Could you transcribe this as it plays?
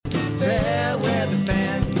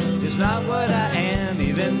just not what I am,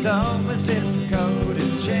 even though my zip code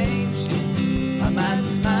has changed. I might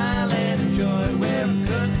smile and enjoy where I'm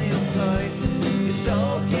currently employed. Your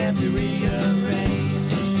soul can't be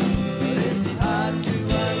rearranged, but it's hard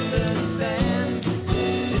to understand.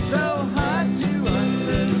 It's so hard to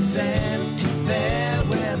understand. Fair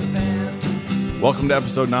weather fan. Welcome to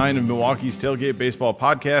episode 9 of Milwaukee's Tailgate Baseball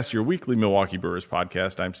Podcast, your weekly Milwaukee Brewers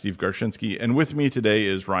podcast. I'm Steve Garshinsky, and with me today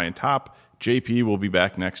is Ryan Top. JP will be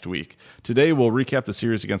back next week. Today, we'll recap the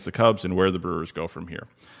series against the Cubs and where the Brewers go from here.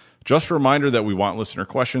 Just a reminder that we want listener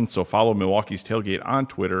questions, so follow Milwaukee's Tailgate on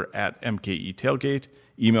Twitter at MKE Tailgate.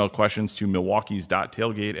 Email questions to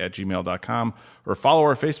milwaukees.tailgate@gmail.com or follow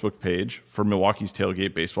our Facebook page for Milwaukee's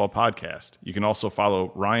Tailgate Baseball Podcast. You can also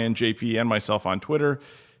follow Ryan, JP, and myself on Twitter,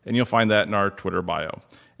 and you'll find that in our Twitter bio.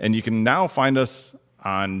 And you can now find us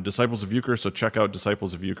on Disciples of Euchre, so check out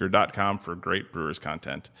disciplesofeuchre.com for great Brewers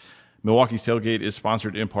content. Milwaukee's Tailgate is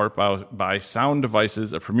sponsored in part by Sound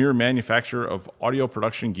Devices, a premier manufacturer of audio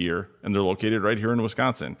production gear, and they're located right here in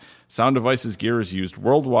Wisconsin. Sound Devices gear is used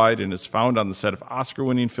worldwide and is found on the set of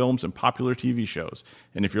Oscar-winning films and popular TV shows.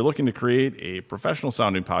 And if you're looking to create a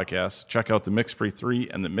professional-sounding podcast, check out the MixPre 3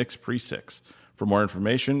 and the MixPre 6. For more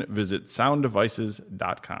information, visit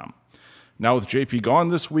sounddevices.com. Now, with JP gone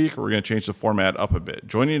this week, we're going to change the format up a bit.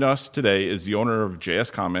 Joining us today is the owner of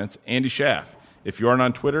JS Comments, Andy Schaff. If you aren't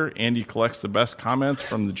on Twitter, Andy collects the best comments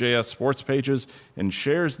from the JS Sports pages and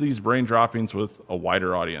shares these brain droppings with a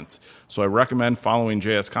wider audience. So I recommend following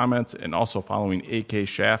JS Comments and also following AK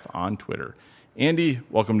Schaff on Twitter. Andy,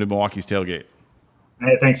 welcome to Milwaukee's Tailgate.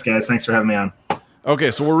 Hey, thanks, guys. Thanks for having me on. Okay,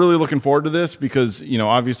 so we're really looking forward to this because,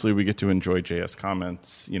 obviously we get to enjoy JS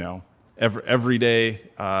Comments, every day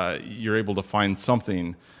you're able to find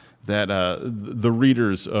something that the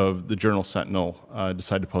readers of the Journal Sentinel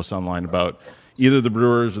decide to post online about either the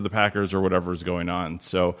Brewers or the Packers or whatever is going on.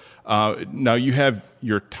 So now you have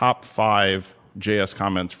your top 5 JS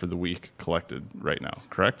comments for the week collected right now,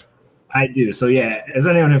 correct? I do. So, yeah, as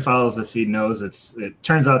anyone who follows the feed knows, it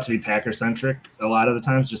turns out to be Packer-centric a lot of the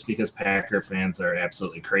times just because Packer fans are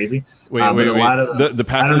absolutely crazy. Wait. A lot of the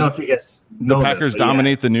Packers, I don't know if you guys know the Packers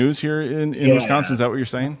dominate the news here in Wisconsin? Is that what you're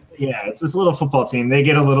saying? Yeah, it's this little football team. They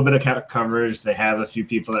get a little bit of coverage. They have a few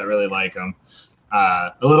people that really like them.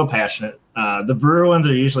 A little passionate. The Brewer ones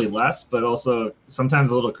are usually less, but also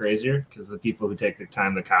sometimes a little crazier because the people who take the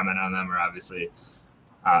time to comment on them are obviously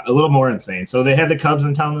a little more insane. So they had the Cubs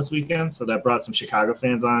in town this weekend, so that brought some Chicago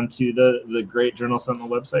fans on to the great Journal Sentinel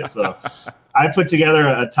website. So I put together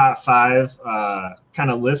a top 5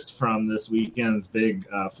 kind of list from this weekend's big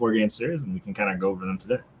 4-game series, and we can kind of go over them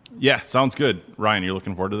today. Yeah, sounds good. Ryan, you're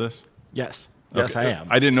looking forward to this? Yes. Yes, okay. I am.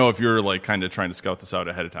 I didn't know if you were kind of trying to scout this out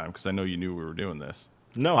ahead of time because I know you knew we were doing this.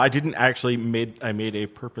 No, I didn't actually. I made a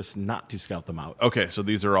purpose not to scout them out. Okay, so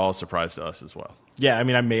these are all a surprise to us as well. Yeah, I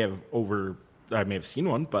mean, I may have seen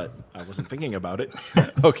one, but I wasn't thinking about it.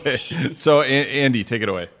 Okay, so Andy, take it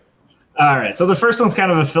away. All right, so the first one's kind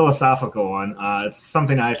of a philosophical one. It's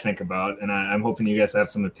something I think about, and I'm hoping you guys have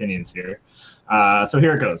some opinions here. So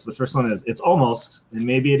here it goes. The first one is, it's almost, and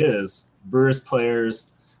maybe it is, Brewers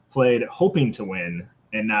players played hoping to win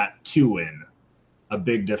and not to win. A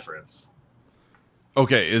big difference.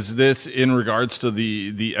 Okay, is this in regards to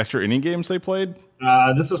the extra inning games they played?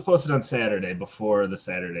 This was posted on Saturday before the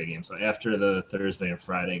Saturday game. So after the Thursday and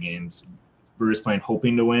Friday games, Brewers playing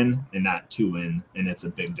hoping to win and not to win, and it's a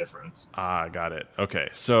big difference. Got it. Okay,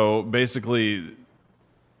 so basically,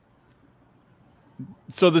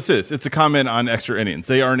 it's a comment on extra innings.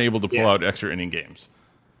 They aren't able to pull out extra inning games.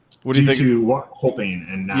 What do you think? Hoping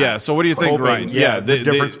and not. Yeah. So what do you think, Ryan? Yeah. The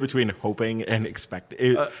difference between hoping and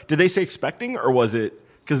expecting. Did they say expecting, or was it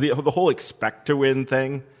because the whole expect to win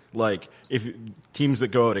thing? Like, if teams that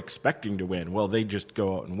go out expecting to win, well, they just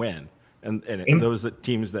go out and win, and those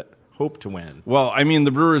teams that hope to win. Well, I mean,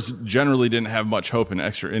 the Brewers generally didn't have much hope in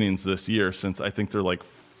extra innings this year, since I think they're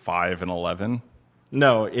 5-11.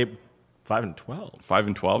 No, 5-12.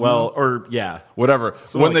 5-12. Well, or yeah, whatever.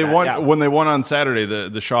 When they won on Saturday,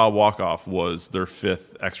 the Shaw walk-off was their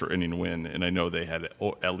 5th extra inning win, and I know they had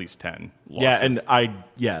at least 10 losses.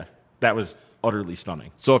 Yeah, that was utterly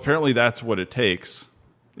stunning. So apparently that's what it takes.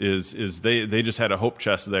 Is they just had a hope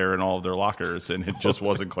chest there in all of their lockers, and it just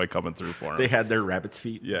wasn't quite coming through for them. They had their rabbit's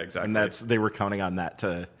feet. Yeah, exactly. And they were counting on that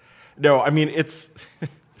to. No, I mean it's.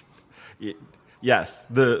 Yes,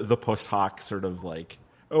 the post hoc sort of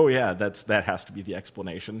oh yeah, that has to be the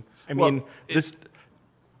explanation. I mean,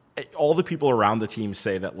 all the people around the team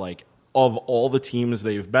say that of all the teams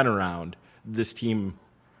they've been around, this team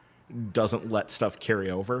doesn't let stuff carry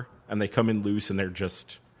over, and they come in loose, and they're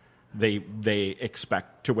just they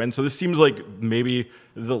expect to win. So this seems like maybe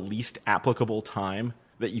the least applicable time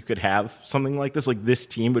that you could have something like this. Like this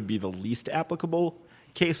team would be the least applicable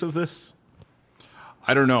case of this.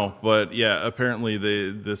 I don't know, but yeah, apparently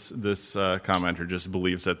this commenter just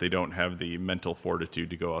believes that they don't have the mental fortitude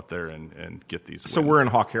to go out there and get these wins. So we're in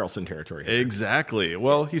Hawk Harrelson territory here. Exactly.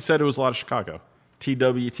 Well, he said it was a lot of Chicago.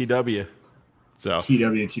 TW. So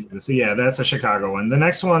TW. So yeah, that's a Chicago one. The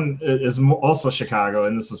next one is also Chicago,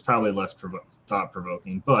 and this is probably less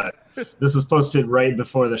thought-provoking, but this is posted right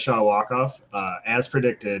before the Shaw walk-off. As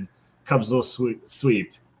predicted, Cubs will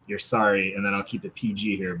sweep. You're sorry, and then I'll keep it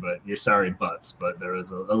PG here, but you're sorry, butts. But there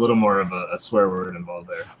was a little more of a swear word involved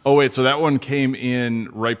there. Oh wait, so that one came in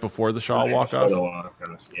right before the Shaw walk-off?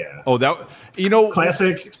 Yeah. Oh, that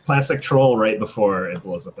classic troll right before it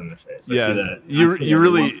blows up in their face. I see that. You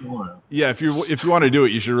really, yeah. If you want to do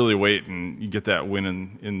it, you should really wait and you get that win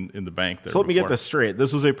in the bank there. So let me get this straight.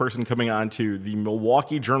 This was a person coming on to the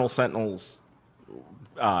Milwaukee Journal Sentinel's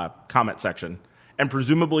comment section. And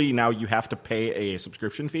presumably now you have to pay a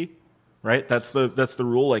subscription fee, right? That's the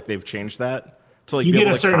rule. Like they've changed that to like you be get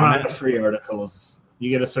able a to certain comment. amount of free articles.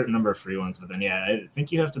 You get a certain number of free ones, but then I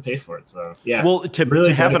think you have to pay for it. So yeah. Well,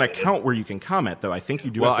 to have an account where you can comment, though, I think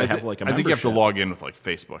you do have to have like a membership. I think you have to log in with like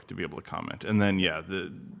Facebook to be able to comment, and then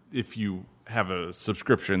if you have a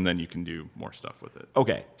subscription, then you can do more stuff with it.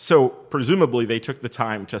 Okay, so presumably they took the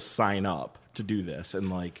time to sign up to do this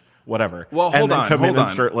and like whatever. Well, hold on.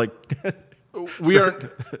 Start like. We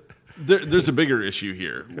aren't. There's a bigger issue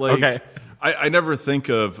here. Like, okay. I never think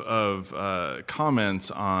of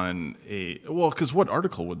comments on because what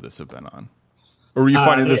article would this have been on? Or were you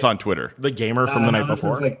finding this on Twitter? The Gamer from the night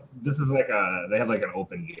before? This is like they have like an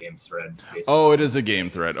open game thread. Basically. Oh, it is a game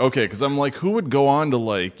thread. Okay, because I'm like, who would go on to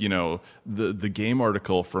like, the game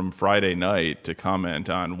article from Friday night to comment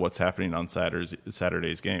on what's happening on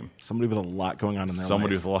Saturday's game? Somebody with a lot going on in their life.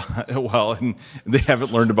 Somebody with a lot. Well, and they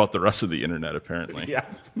haven't learned about the rest of the internet, apparently. Yeah.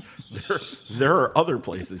 There are other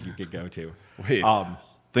places you could go to. Wait,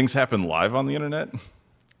 things happen live on the internet?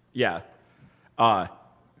 Yeah.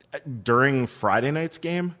 During Friday night's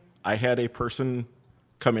game, I had a person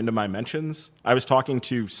come into my mentions. I was talking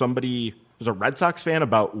to somebody who's a Red Sox fan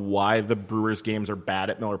about why the Brewers games are bad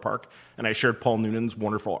at Miller Park, and I shared Paul Noonan's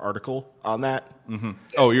wonderful article on that. Mm-hmm.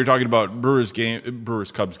 Oh, you're talking about Brewers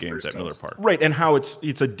Cubs games at Miller Park, right? And how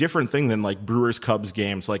it's a different thing than like Brewers Cubs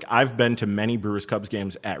games. Like I've been to many Brewers Cubs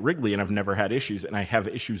games at Wrigley, and I've never had issues, and I have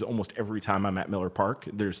issues almost every time I'm at Miller Park.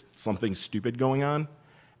 There's something stupid going on,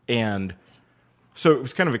 and so it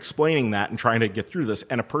was kind of explaining that and trying to get through this.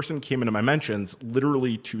 And a person came into my mentions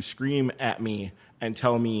literally to scream at me and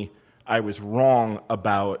tell me I was wrong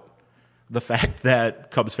about the fact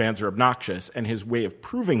that Cubs fans are obnoxious. And his way of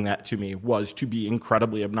proving that to me was to be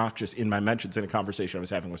incredibly obnoxious in my mentions in a conversation I was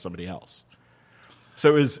having with somebody else.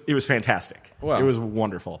 So it was fantastic. Wow. It was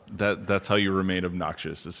wonderful. That's how you remain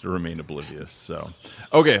obnoxious, is to remain oblivious. So,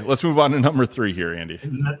 okay, let's move on to number 3 here, Andy.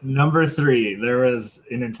 Number 3, there was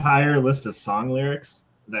an entire list of song lyrics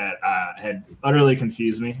that had utterly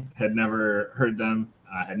confused me. Had never heard them.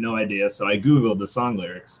 Had no idea. So I Googled the song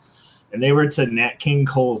lyrics. And they were to Nat King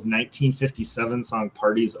Cole's 1957 song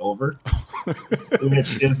 "Party's Over,"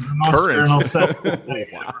 which is the most journal set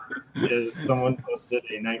ever. Someone posted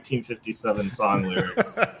a 1957 song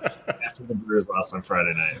lyrics after the Brewers lost on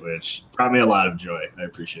Friday night, which brought me a lot of joy. I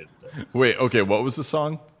appreciate it. Wait, okay, what was the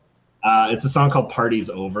song? It's a song called "Party's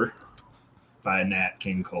Over" by Nat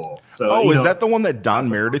King Cole. So, is that the one that Don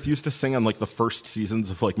Meredith used to sing on like the first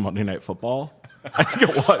seasons of like Monday Night Football? I think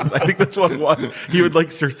it was. I think that's what it was. He would like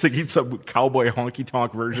start singing some cowboy honky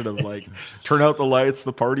tonk version of like "Turn out the lights,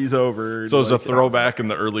 the party's over." So it was a throwback in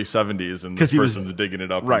the early 70s, and this person's digging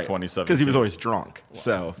it up in 2017 because he was always drunk. Wow.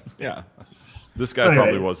 So yeah, this guy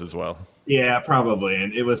probably was as well. Yeah, probably,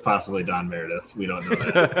 and it was possibly Don Meredith. We don't know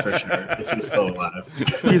that for sure if he's still alive.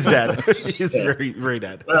 He's dead. He's very, very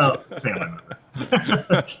dead. Well, family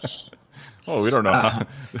member. Oh, we don't know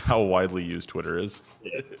how widely used Twitter is.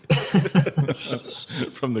 Yeah.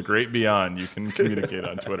 From the great beyond, you can communicate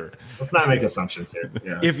on Twitter. Let's not make assumptions here.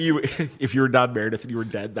 Yeah. If you were Don Meredith and you were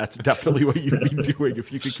dead, that's definitely what you'd be doing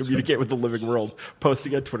if you could communicate with the living world.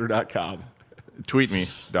 Posting at twitter.com. Tweet me,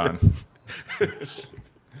 Don.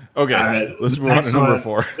 Okay, all right, let's move on to number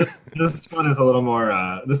 4. This one is a little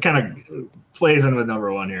more. This kind of plays in with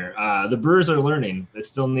number 1 here. The Brewers are learning. They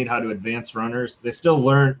still need how to advance runners. They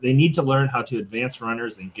need to learn how to advance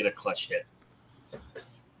runners and get a clutch hit.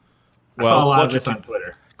 I saw a lot of this on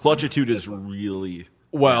Twitter. Clutchitude is really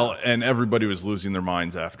well, and everybody was losing their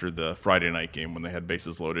minds after the Friday night game when they had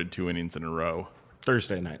bases loaded 2 innings in a row.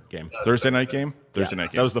 Thursday night game. Thursday night game? Thursday Yeah,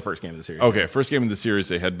 night game. That was the first game of the series. Okay, first game of the series,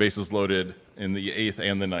 they had bases loaded in the 8th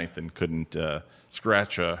and the 9th and couldn't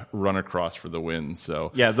scratch a run across for the win.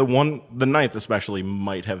 So Yeah, the ninth especially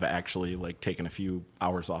might have actually like taken a few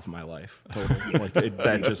hours off of my life. Totally.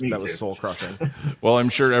 That was soul crushing. well, I'm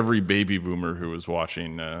sure every baby boomer who was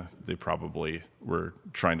watching, they probably were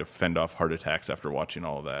trying to fend off heart attacks after watching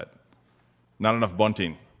all of that. Not enough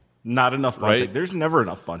bunting. Not enough bunting. Right? There's never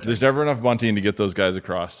enough bunting. There's never enough bunting to get those guys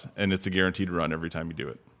across, and it's a guaranteed run every time you do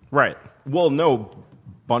it. Right. Well, no,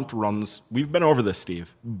 bunt runs. We've been over this,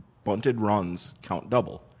 Steve. Bunted runs count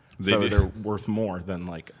double. They're worth more than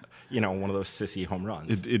one of those sissy home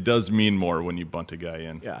runs. It does mean more when you bunt a guy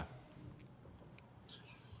in. Yeah.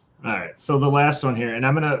 All right. So the last one here, and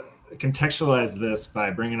I'm going to contextualize this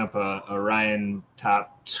by bringing up a Ryan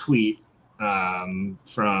Top tweet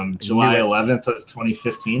from July 11th of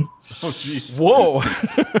 2015. Oh, jeez. Whoa.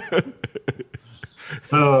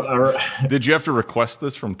 So Did you have to request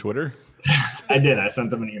this from Twitter? I did. I sent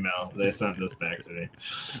them an email. They sent this back to me.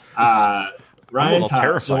 Ryan Top,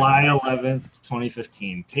 terrified. July 11th,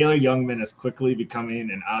 2015. Taylor Youngman is quickly becoming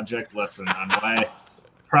an object lesson on why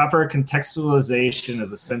proper contextualization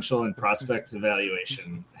is essential in prospect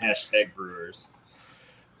evaluation. # Brewers.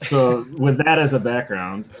 So with that as a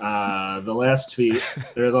background, the last tweet,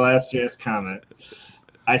 or the last JS comment,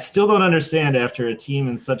 I still don't understand after a team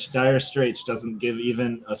in such dire straits doesn't give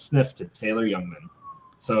even a sniff to Taylor Youngman.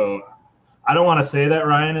 So I don't want to say that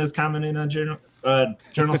Ryan is commenting on Journal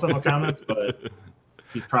Sentinel comments, but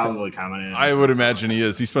he's probably commenting. I would imagine he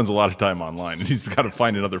is. He spends a lot of time online, and he's got to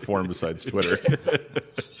find another forum besides Twitter.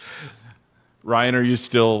 Ryan, are you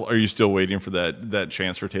still waiting for that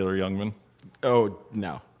chance for Taylor Youngman? Oh,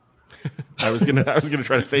 no. I was gonna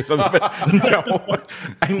try to say something, but no.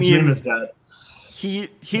 I Dream mean, is dead.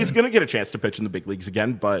 he's gonna get a chance to pitch in the big leagues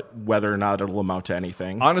again, but whether or not it'll amount to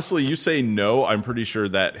anything. Honestly, you say no. I'm pretty sure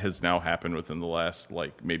that has now happened within the last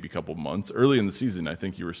maybe couple months. Early in the season, I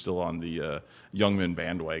think you were still on the Youngman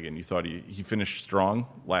bandwagon. You thought he finished strong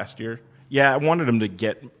last year. Yeah, I wanted him to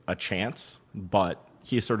get a chance, but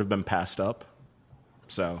he's sort of been passed up.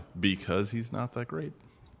 So Because he's not that great.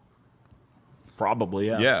 probably,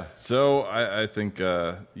 yeah. Yeah. So I think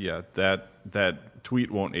that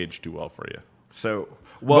tweet won't age too well for you. So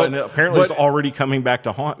But- apparently it's but- already coming back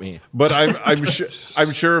to haunt me. But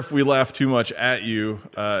I'm sure if we laugh too much at you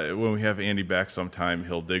when we have Andy back sometime,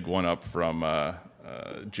 he'll dig one up from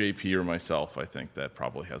JP or myself. I think that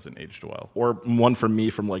probably hasn't aged well. Or one from me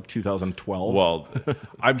from 2012. Well,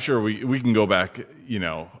 I'm sure we can go back,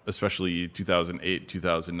 especially 2008,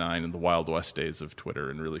 2009, and the Wild West days of Twitter,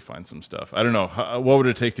 and really find some stuff. I don't know. What would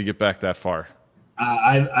it take to get back that far?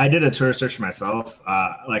 I did a Twitter search myself.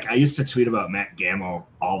 I used to tweet about Matt Gamble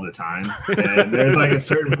all the time, and there's a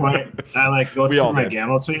certain point I go We through all my did.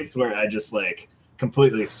 Gamble tweets where I just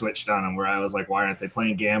completely switched on him. Where I was like, why aren't they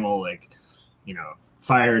playing Gamble?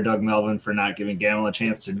 Fire Doug Melvin for not giving Gamble a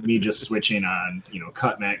chance. To me, just switching on,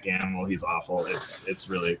 cut Matt Gamble. He's awful. It's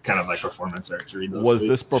really kind of performance art to read those. Was tweets.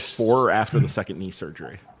 this before or after the second knee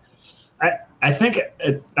surgery? I think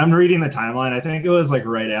I'm reading the timeline. I think it was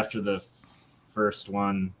right after the first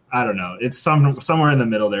one. I don't know. It's somewhere in the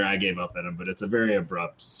middle there. I gave up at him, but it's a very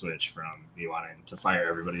abrupt switch from me wanting to fire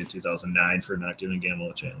everybody in 2009 for not giving Gamble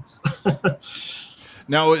a chance.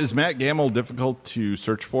 Now, is Matt Gamble difficult to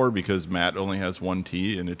search for because Matt only has one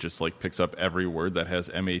T and it just picks up every word that has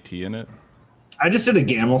MAT in it? I just did a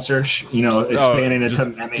Gamble search, expanding it just- to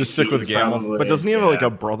MAT. just stick with is Gamble. probably- But doesn't he have yeah. a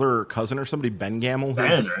brother or cousin or somebody, Ben Gamble? Ben,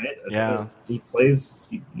 who's- right? Yeah. He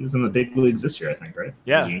plays. He's in the big leagues this year, I think, right?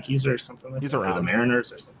 Yeah. The Yankees or something like He's that. Or the around.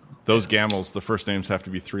 Mariners or something. Those Gambles, the first names have to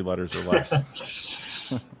be 3 letters or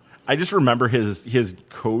less. I just remember his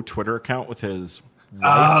co-Twitter account with his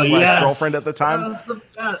Oh, wife yes. girlfriend at the time. That was the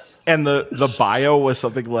best. And the bio was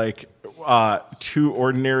something like 2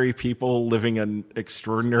 ordinary people living an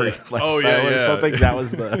extraordinary lifestyle or yeah. something. That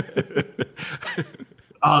was the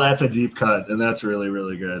Oh, that's a deep cut, and that's really,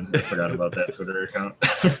 really good. I forgot about that Twitter account.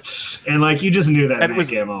 And you just knew that And it Matt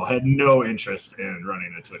was- Gamble had no interest in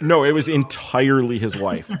running a Twitter. No, it was entirely his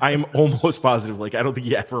wife. I am almost positive. I don't think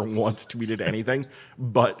he ever once tweeted anything,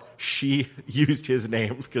 but she used his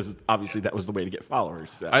name because obviously that was the way to get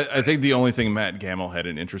followers. So. I think the only thing Matt Gamble had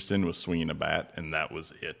an interest in was swinging a bat, and that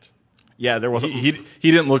was it. Yeah, there wasn't. He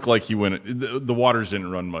didn't look like he went. The waters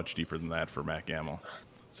didn't run much deeper than that for Matt Gamble.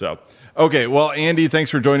 So, okay. Well, Andy, thanks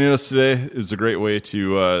for joining us today. It was a great way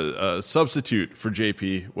to substitute for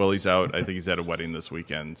JP while he's out. I think he's at a wedding this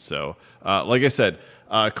weekend. So, like I said,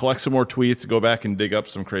 collect some more tweets, go back and dig up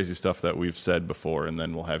some crazy stuff that we've said before, and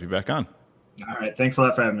then we'll have you back on. All right. Thanks a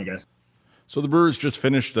lot for having me, guys. So the Brewers just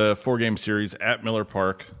finished a 4-game series at Miller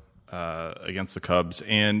Park against the Cubs.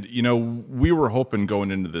 And, we were hoping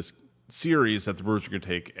going into this series that the Brewers were going to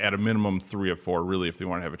take at a minimum 3 of 4, really, if they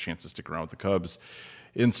want to have a chance to stick around with the Cubs.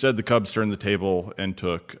 Instead, the Cubs turned the table and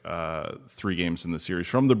took 3 games in the series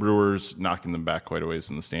from the Brewers, knocking them back quite a ways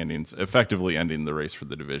in the standings, effectively ending the race for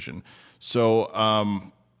the division. So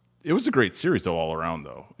it was a great series, though, all around,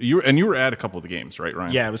 though. You were at a couple of the games, right,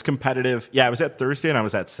 Ryan? Yeah, it was competitive. Yeah, I was at Thursday and I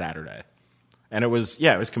was at Saturday. And it was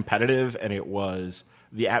competitive, and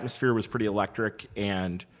the atmosphere was pretty electric,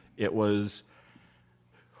 and it was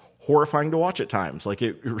horrifying to watch at times. Like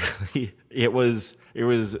it was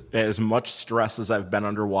as much stress as I've been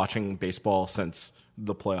under watching baseball since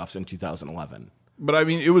the playoffs in 2011. But I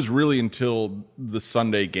mean, it was really until the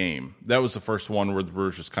Sunday game. That was the first one where the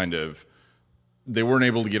Brewers just they weren't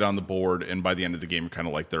able to get on the board, and by the end of the game, kind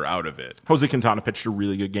of like they're out of it. Jose Quintana pitched a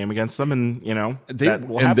really good game against them, and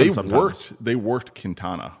they worked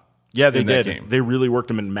Quintana. Yeah, they did. Game. They really worked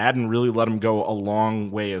him, and Madden really let him go a long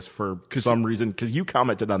ways for some reason. Because you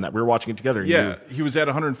commented on that, we were watching it together. Yeah, he was at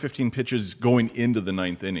 115 pitches going into the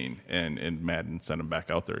 9th inning, and Madden sent him back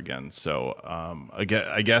out there again. So I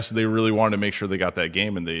guess they really wanted to make sure they got that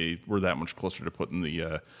game, and they were that much closer to putting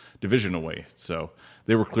the division away. So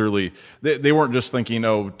they were clearly they weren't just thinking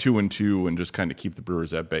 2-2 and just kind of keep the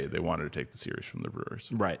Brewers at bay. They wanted to take the series from the Brewers,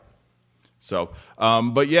 right? So,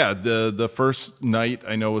 but yeah, the first night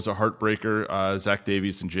I know was a heartbreaker. Zach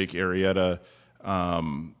Davies and Jake Arrieta,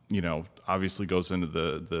 obviously goes into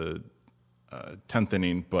the 10th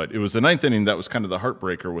inning, but it was the 9th inning that was kind of the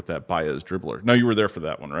heartbreaker with that Baez dribbler. No, you were there for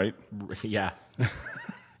that one, right? Yeah.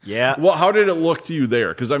 Yeah. Well, how did it look to you there?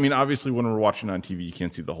 Because, I mean, obviously when we're watching on TV, you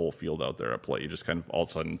can't see the whole field out there at play. You just kind of all of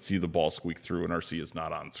a sudden see the ball squeak through, and RC is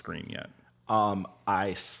not on screen yet.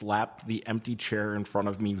 I slapped the empty chair in front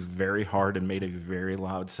of me very hard and made a very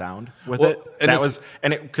loud sound with it.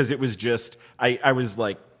 Because it was just, I was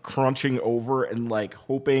like crunching over and like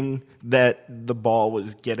hoping that the ball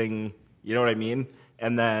was getting, you know what I mean?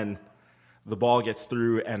 And then the ball gets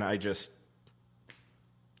through and I just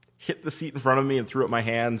hit the seat in front of me and threw up my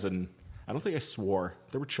hands, and I don't think I swore.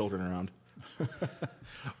 There were children around.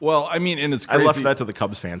 Well, I mean, and it's crazy. I left that to the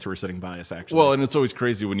Cubs fans who were sitting by us, actually. Well, and it's always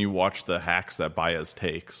crazy when you watch the hacks that Baez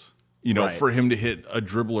takes. Right. For him to hit a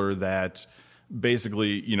dribbler that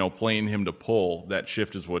basically, playing him to pull, that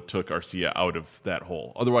shift is what took Arcia out of that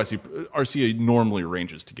hole. Otherwise, Arcia normally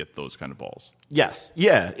ranges to get those kind of balls. Yes.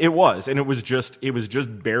 Yeah, it was. And it was just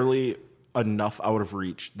barely enough out of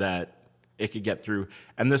reach that it could get through.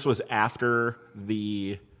 And this was after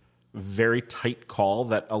the very tight call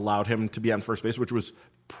that allowed him to be on first base, which was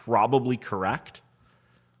probably correct.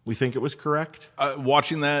 We think it was correct.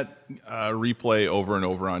 Watching that replay over and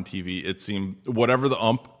over on TV, it seemed whatever the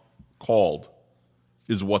ump called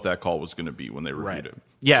is what that call was going to be when they reviewed it.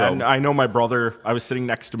 Yeah, so, and I know my brother, I was sitting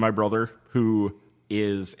next to my brother who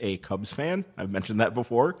is a Cubs fan. I've mentioned that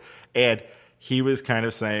before. And he was kind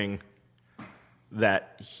of saying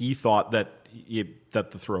that he thought that the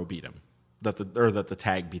throw beat him. That the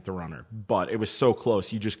tag beat the runner, but it was so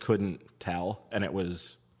close you just couldn't tell, and it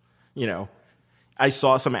was, I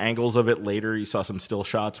saw some angles of it later. You saw some still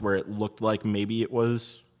shots where it looked like maybe it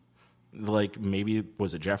was, was it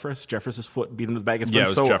Jeffress? Jeffress's foot beat him to the bag. It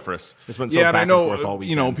was Jeffress. It's been so back and forth all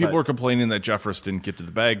weekend. People were complaining that Jeffress didn't get to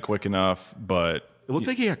the bag quick enough, but it looked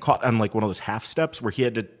like he got caught on like one of those half steps where he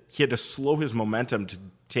had to slow his momentum to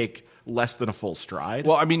take less than a full stride.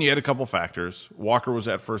 Well, I mean, you had a couple factors. Walker was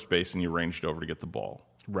at first base, and he ranged over to get the ball.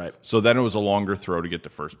 Right. So then it was a longer throw to get to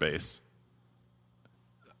first base.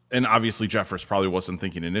 And obviously, Jeffress probably wasn't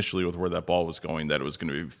thinking initially with where that ball was going that it was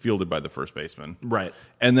going to be fielded by the first baseman. Right.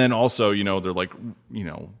 And then also, they're like,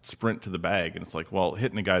 sprint to the bag. And it's like, well,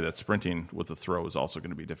 hitting a guy that's sprinting with a throw is also going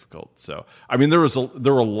to be difficult. So, I mean, there were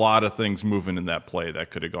a lot of things moving in that play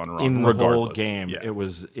that could have gone wrong. In the whole game, yeah.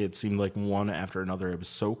 It seemed like one after another. It was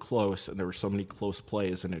so close, and there were so many close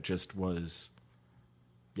plays, and it just was,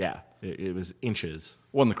 it was inches.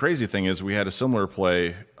 Well, and the crazy thing is we had a similar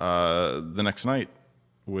play the next night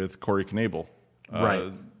with Corey Knebel,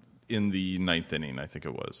 right, in the 9th inning, I think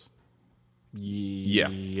it was. Yeah,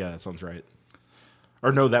 that sounds right.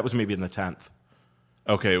 Or no, that was maybe in the 10th.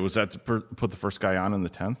 Okay, was that to put the first guy on in the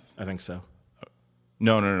 10th? I think so.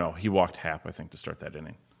 No. He walked Happ, I think, to start that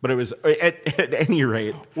inning. But it was at any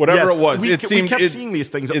rate, whatever it was. We kept seeing these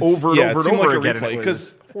things over and over again.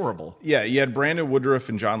 Because horrible. Yeah, you had Brandon Woodruff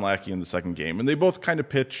and John Lackey in the second game, and they both kind of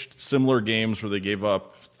pitched similar games where they gave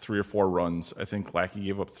up 3 or 4 runs. I think Lackey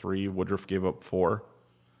gave up 3, Woodruff gave up 4.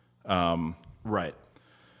 Right.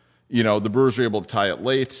 The Brewers were able to tie it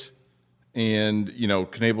late, And,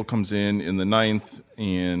 Knable comes in the 9th,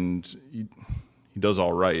 and he does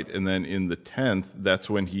all right. And then in the 10th, that's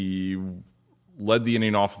when he led the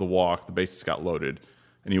inning off the walk. The bases got loaded,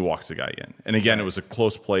 and he walks the guy in. And again, it was a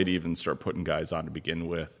close play to even start putting guys on to begin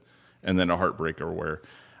with, and then a heartbreaker where,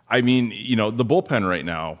 the bullpen right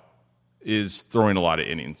now is throwing a lot of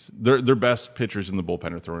innings. Their best pitchers in the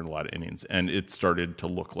bullpen are throwing a lot of innings, and it started to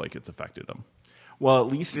look like it's affected them. Well,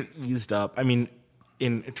 at least it eased up. I mean,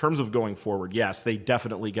 in terms of going forward, yes, they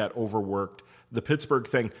definitely got overworked. The Pittsburgh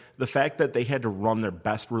thing, the fact that they had to run their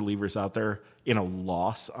best relievers out there in a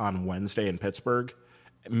loss on Wednesday in Pittsburgh,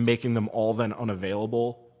 making them all then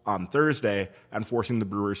unavailable on Thursday and forcing the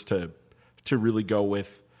Brewers to really go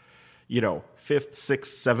with, 5th, 6th,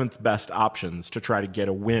 7th best options to try to get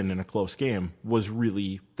a win in a close game was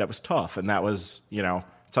tough. And that was,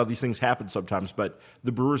 it's how these things happen sometimes. But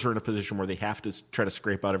the Brewers are in a position where they have to try to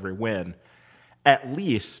scrape out every win. At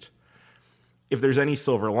least, if there's any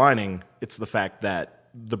silver lining, it's the fact that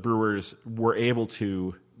the Brewers were able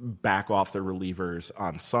to back off their relievers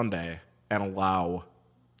on Sunday and allow,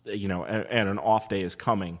 and an off day is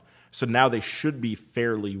coming. So now they should be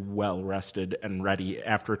fairly well rested and ready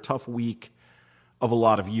after a tough week of a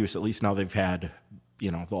lot of use. At least now they've had,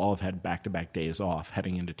 they'll all have had back-to-back days off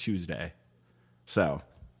heading into Tuesday. So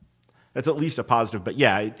that's at least a positive. But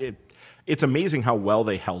yeah, it's amazing how well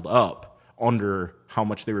they held up under how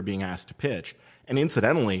much they were being asked to pitch. And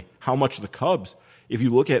incidentally, how much the Cubs, if you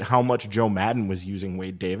look at how much Joe Maddon was using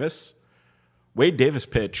Wade Davis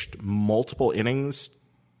pitched multiple innings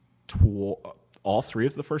to all 3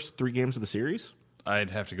 of the first 3 games of the series. I'd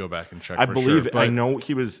have to go back and check. I know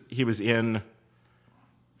he was in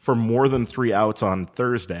for more than 3 outs on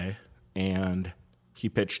Thursday, and he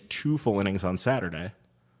pitched 2 full innings on Saturday.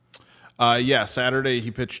 Saturday he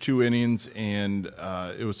pitched 2 innings, and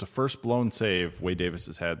it was the first blown save Wade Davis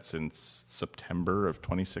has had since September of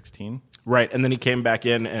 2016. Right, and then he came back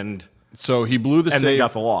in, and so he blew the save. And then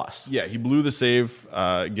got the loss. Yeah, he blew the save,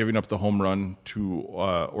 giving up the home run to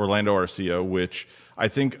Orlando Arcia, which I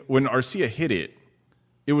think when Arcia hit it,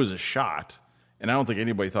 it was a shot, and I don't think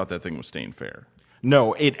anybody thought that thing was staying fair.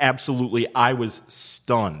 No, it absolutely, I was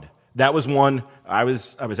stunned. That was one, I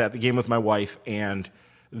was at the game with my wife, and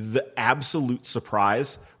the absolute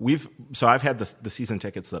surprise, I've had the season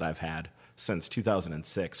tickets that I've had since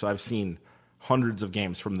 2006, so I've seen hundreds of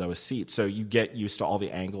games from those seats, so you get used to all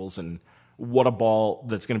the angles and what a ball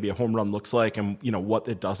that's going to be a home run looks like and what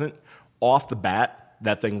it doesn't. Off the bat,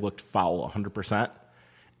 that thing looked foul 100%,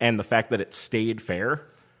 and the fact that it stayed fair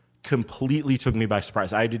completely took me by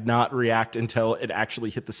surprise. I did not react until it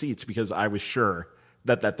actually hit the seats because I was sure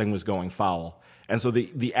that thing was going foul. And so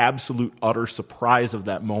the absolute utter surprise of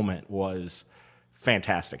that moment was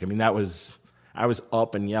fantastic. I mean, I was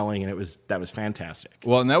up and yelling, and that was fantastic.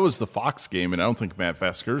 Well, and that was the Fox game, and I don't think Matt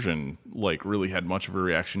Vasgersian really had much of a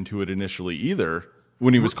reaction to it initially either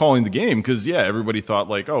when he was calling the game, because everybody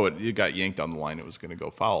thought it got yanked on the line, it was going to go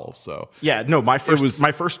foul. So my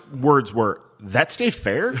first words were, that stayed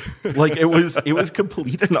fair. It was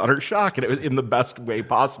complete and utter shock, and it was in the best way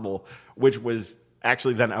possible, which was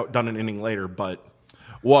actually then outdone an inning later. But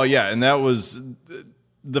and that was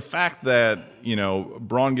the fact that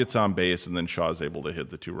Braun gets on base and then Shaw's able to hit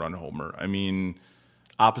the 2-run homer. I mean,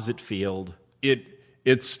 opposite field,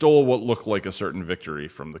 it stole what looked like a certain victory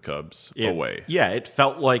from the Cubs away. Yeah, it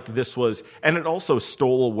felt like this was, and it also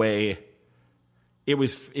stole away.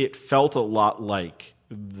 It felt a lot like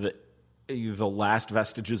the last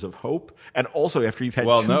vestiges of hope, and also after you've had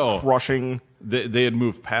crushing. They had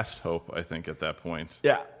moved past hope, I think, at that point.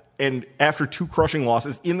 Yeah, and after 2 crushing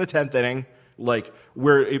losses in the 10th inning,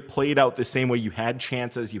 where it played out the same way, you had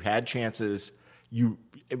chances.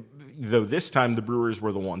 Though this time the Brewers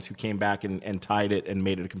were the ones who came back and tied it and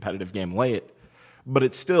made it a competitive game late. But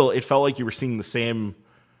it felt like you were seeing the same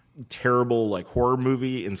terrible horror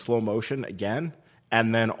movie in slow motion again.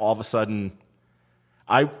 And then all of a sudden,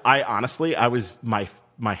 I honestly, I was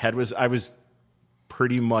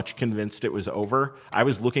pretty much convinced it was over. I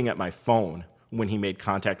was looking at my phone when he made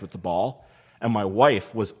contact with the ball, and my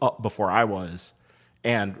wife was up before I was.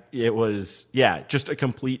 And it was, just a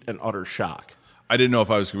complete and utter shock. I didn't know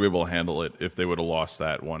if I was going to be able to handle it if they would have lost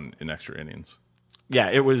that one in extra innings. Yeah,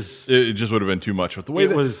 it was. It just would have been too much with the way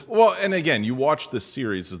it was. Well, and again, you watch this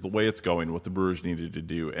series is the way it's going, what the Brewers needed to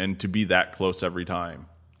do, and to be that close every time,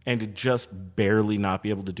 and to just barely not be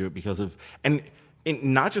able to do it because of and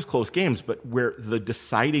not just close games, but where the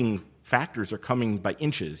deciding factors are coming by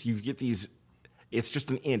inches. You get these. It's just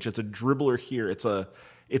an inch. It's a dribbler here. It's a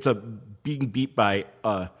being beat by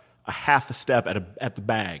a half a step at the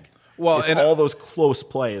bag. Well, it's and all those close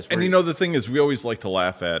plays. And the thing is, we always like to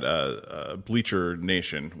laugh at Bleacher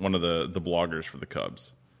Nation, one of the bloggers for the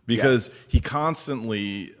Cubs, because he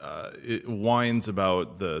constantly whines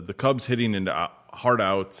about the Cubs hitting into hard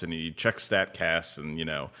outs, and he checks StatCast,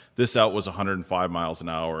 and this out was 105 miles an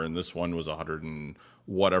hour, and this one was 100 and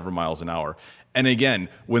whatever miles an hour. And again,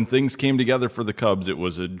 when things came together for the Cubs, it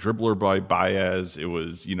was a dribbler by Baez. It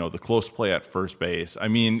was, the close play at first base. I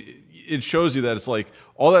mean, it shows you that it's like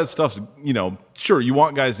all that stuff's, sure, you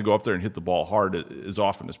want guys to go up there and hit the ball hard as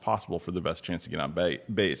often as possible for the best chance to get on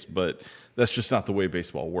base. But that's just not the way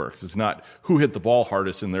baseball works. It's not who hit the ball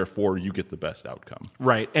hardest and therefore you get the best outcome.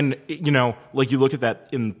 Right. And, like you look at that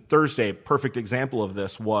in Thursday, perfect example of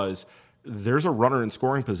this was there's a runner in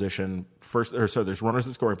scoring position there's runners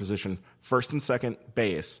in scoring position, first and second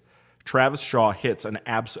base. Travis Shaw hits I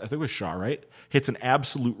think it was Shaw, right? Hits an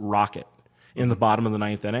absolute rocket in the bottom of the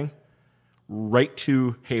ninth inning, right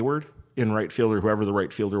to Hayward in right field, or whoever the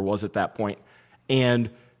right fielder was at that point.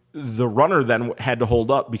 And the runner then had to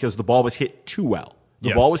hold up because the ball was hit too well.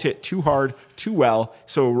 The ball was hit too hard, too well.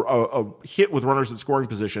 So a hit with runners in scoring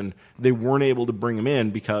position, they weren't able to bring him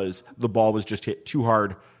in because the ball was just hit too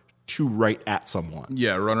hard, too right at someone.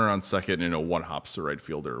 Yeah, runner on second, one hops the right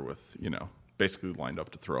fielder with, basically lined up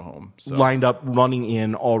to throw home. So. Lined up, running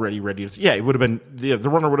in, already ready to. Yeah, it would have been the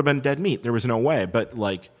runner would have been dead meat. There was no way. But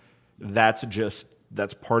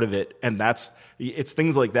that's part of it, and it's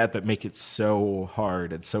things like that make it so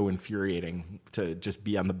hard and so infuriating to just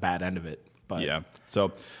be on the bad end of it. But yeah,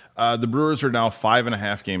 so the Brewers are now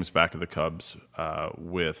 5.5 games back of the Cubs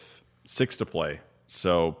with 6 to play.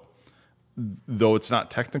 So though it's not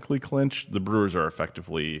technically clinched, the Brewers are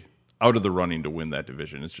effectively out of the running to win that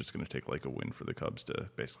division. It's just going to take a win for the Cubs to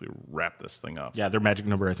basically wrap this thing up. Yeah, their magic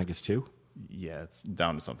number I think is 2. Yeah, it's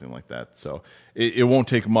down to something like that. So it won't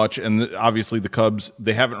take much. And obviously the Cubs,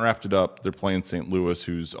 they haven't wrapped it up. They're playing St. Louis,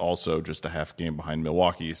 who's also just a half game behind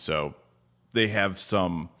Milwaukee. So they have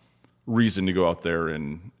some reason to go out there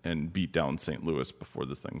and beat down St. Louis before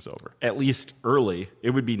this thing's over. At least early.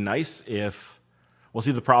 It would be nice if... Well,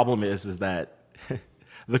 see, the problem is that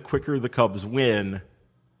the quicker the Cubs win,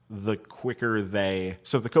 the quicker they...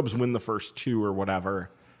 So if the Cubs win the first 2 or whatever,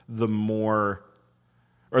 the more...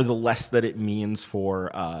 or the less that it means for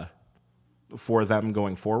them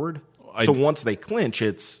going forward. So once they clinch,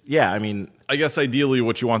 it's... Yeah, I mean... I guess ideally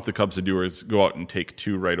what you want the Cubs to do is go out and take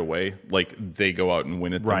 2 right away. They go out and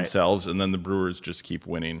win it themselves, and then the Brewers just keep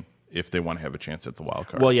winning if they want to have a chance at the wild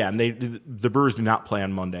card. Well, yeah, and the Brewers do not play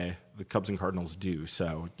on Monday. The Cubs and Cardinals do.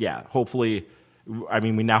 So, yeah, hopefully... I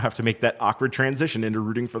mean, we now have to make that awkward transition into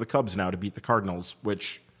rooting for the Cubs now to beat the Cardinals,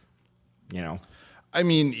 which, I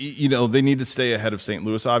mean, they need to stay ahead of St.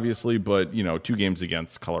 Louis, obviously, but, 2 games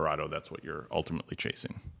against Colorado, that's what you're ultimately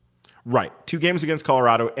chasing. Right. 2 games against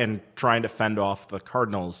Colorado and trying to fend off the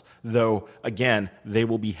Cardinals, though, again, they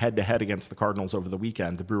will be head-to-head against the Cardinals over the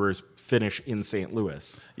weekend. The Brewers finish in St.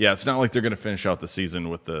 Louis. Yeah, it's not like they're going to finish out the season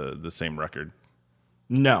with the same record.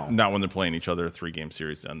 No. Not when they're playing each other a 3-game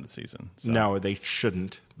series to end the season. So. No, they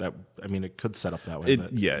shouldn't. It could set up that way.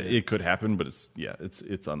 It could happen, but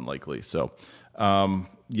it's unlikely. So,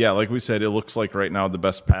 like we said, it looks like right now the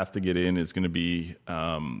best path to get in is going to be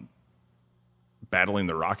battling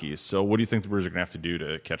the Rockies. So what do you think the Brewers are going to have to do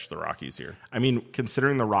to catch the Rockies here? I mean,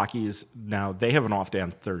 considering the Rockies now, they have an off day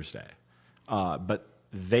on Thursday, but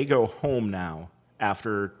they go home now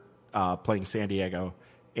after playing San Diego,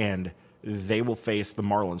 and they will face the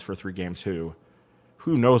Marlins for 3 games who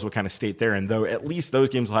knows what kind of state they're in, though at least those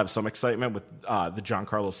games will have some excitement with the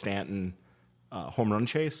Giancarlo Stanton home run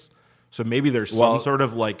chase. So maybe there's some sort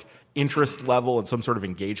of interest level and some sort of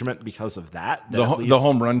engagement because of that. The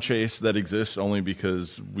home run chase that exists only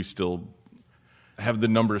because we still have the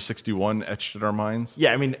number 61 etched in our minds.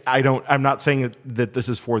 Yeah, I mean, I'm not saying that this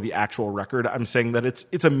is for the actual record. I'm saying that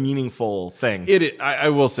it's a meaningful thing. I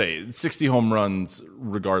will say 60 home runs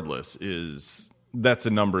regardless that's a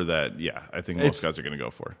number that, I think most guys are going to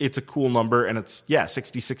go for. It's a cool number, and it's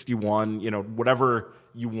 60, 61, whatever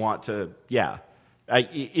you want to, I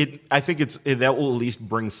think that will at least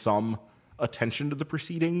bring some attention to the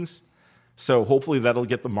proceedings. So hopefully that'll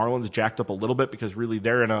get the Marlins jacked up a little bit, because really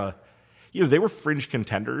they're in they were fringe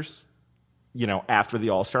contenders, after the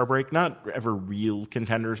All-Star break. Not ever real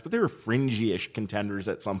contenders, but they were fringy-ish contenders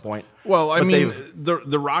at some point. Well, I mean,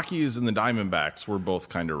 the Rockies and the Diamondbacks were both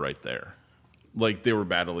kind of right there. They were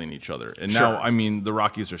battling each other. And now, I mean, the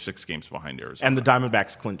Rockies are 6 games behind Arizona. And the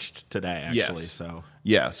Diamondbacks clinched today, actually. Yes. So.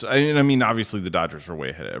 Yes. I mean, obviously the Dodgers are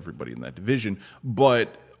way ahead of everybody in that division.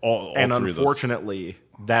 But all and 3 unfortunately, of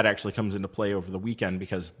those... that actually comes into play over the weekend,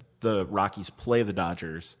 because the Rockies play the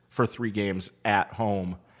Dodgers for 3 games at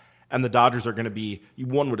home. And the Dodgers are going to be,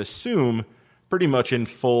 one would assume, pretty much in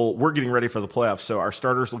full, we're getting ready for the playoffs. So our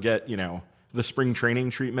starters will get, the spring training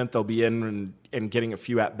treatment. They'll be in and getting a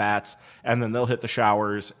few at-bats, and then they'll hit the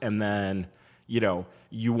showers. And then,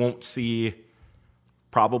 you won't see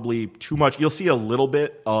probably too much. You'll see a little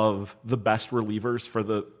bit of the best relievers for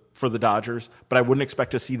the Dodgers, but I wouldn't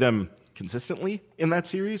expect to see them consistently in that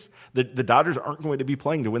series. The Dodgers aren't going to be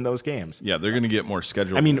playing to win those games. Yeah, they're going to get more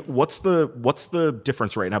scheduled. I mean, what's the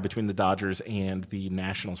difference right now between the Dodgers and the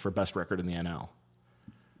Nationals for best record in the NL?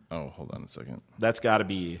 Oh, hold on a second. That's got to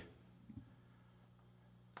be.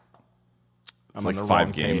 It's like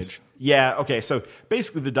 5 games. Page. Yeah. Okay. So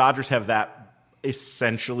basically, the Dodgers have that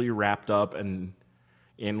essentially wrapped up, and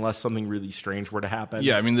unless something really strange were to happen.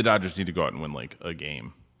 Yeah, I mean, the Dodgers need to go out and win like a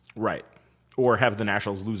game. Right. Or have the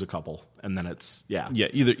Nationals lose a couple, and then it's, yeah. Yeah,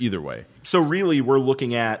 either way. So really, we're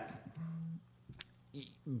looking at,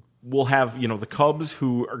 we'll have, the Cubs,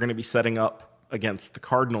 who are going to be setting up against the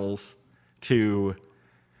Cardinals to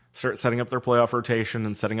start setting up their playoff rotation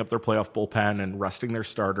and setting up their playoff bullpen and resting their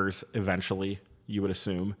starters eventually, you would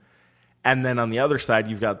assume. And then on the other side,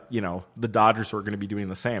 you've got, the Dodgers who are going to be doing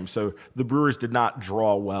the same. So the Brewers did not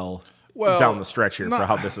draw well down the stretch here for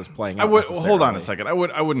how this is playing out. Hold on a second. I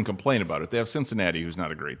wouldn't complain about it. They have Cincinnati, who's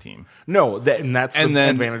not a great team. No, that's the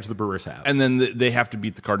advantage the Brewers have. And then they have to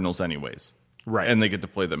beat the Cardinals anyways. Right. And they get to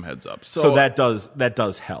play them heads up. So that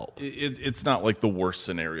does help. It's not like the worst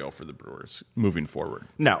scenario for the Brewers moving forward.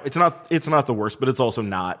 No, it's not the worst, but it's also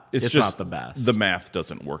not it's not the best. The math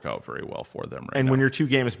doesn't work out very well for them right now. And when you're 2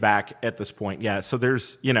 games back at this point, yeah, so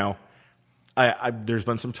there's, there's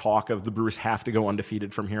been some talk of the Brewers have to go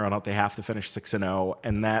undefeated from here on out. They have to finish 6-0,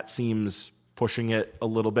 and that seems pushing it a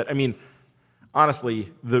little bit. I mean,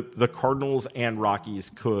 honestly, the Cardinals and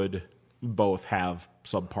Rockies could both have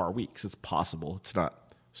subpar weeks. It's possible. It's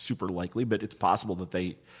not super likely, but it's possible that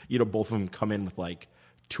they, both of them come in with like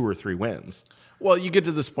 2 or 3 wins. Well, you get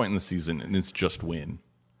to this point in the season, and it's just win.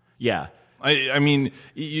 Yeah. I mean,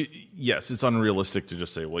 yes, it's unrealistic to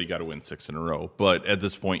just say, well, you got to win 6 in a row. But at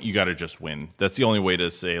this point, you got to just win. That's the only way to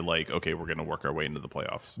say, like, okay, we're going to work our way into the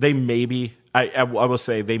playoffs. They maybe, I will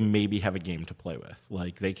say, they maybe have a game to play with.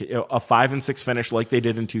 Like they could, a 5-6 finish, like they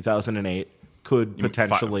did in 2008, could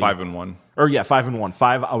potentially 5-1. Or 5-1,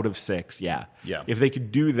 5 out of 6. Yeah, yeah. If they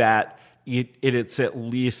could do that, it's at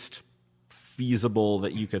least feasible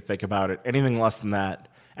that you could think about it. Anything less than that,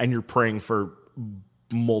 and you're praying for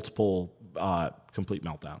multiple complete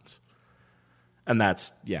meltdowns, and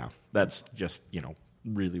that's just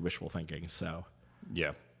really wishful thinking. So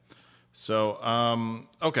yeah. So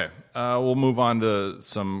okay, we'll move on to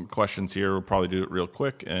some questions here. We'll probably do it real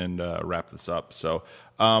quick and wrap this up. So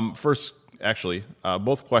first, actually,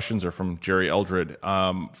 both questions are from Jerry Eldred.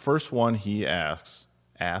 First one he asks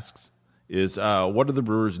is what do the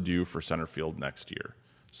Brewers do for center field next year?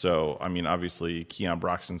 So, I mean, obviously, Keon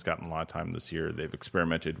Broxton's gotten a lot of time this year. They've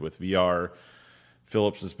experimented with VR.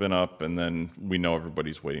 Phillips has been up, and then we know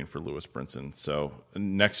everybody's waiting for Lewis Brinson. So,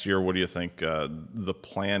 next year, what do you think the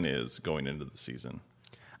plan is going into the season?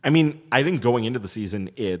 I mean, I think going into the season,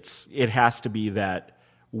 it has to be that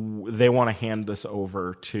they want to hand this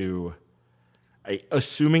over to,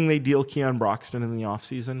 assuming they deal Keon Broxton in the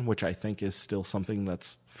offseason, which I think is still something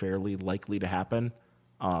that's fairly likely to happen.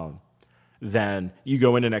 Then you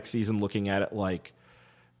go into next season looking at it like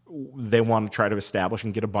they want to try to establish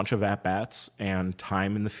and get a bunch of at-bats and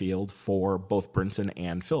time in the field for both Brinson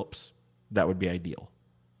and Phillips. That would be ideal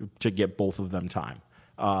to get both of them time.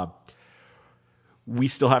 We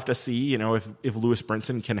still have to see, if Lewis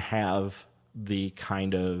Brinson can have the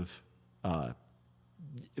kind of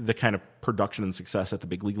production and success at the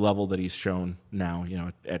big league level that he's shown now,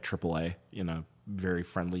 at AAA in a very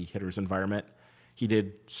friendly hitter's environment. He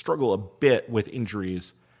did struggle a bit with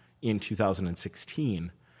injuries in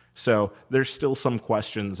 2016. So there's still some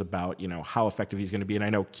questions about, how effective he's going to be. And I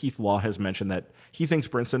know Keith Law has mentioned that he thinks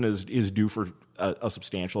Brinson is due for a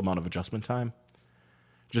substantial amount of adjustment time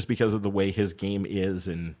just because of the way his game is.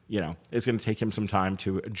 And, it's going to take him some time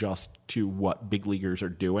to adjust to what big leaguers are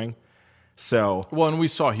doing. So and we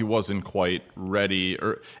saw he wasn't quite ready,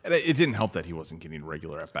 and it didn't help that he wasn't getting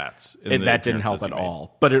regular at bats. That didn't help at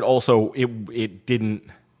all. But it also it didn't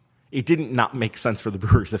not make sense for the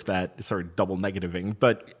Brewers double negativing.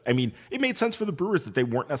 But I mean, it made sense for the Brewers that they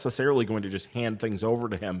weren't necessarily going to just hand things over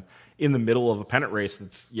to him in the middle of a pennant race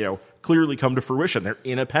that's clearly come to fruition. They're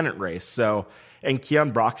in a pennant race. So, and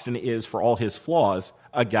Keon Broxton is, for all his flaws,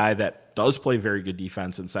 a guy that does play very good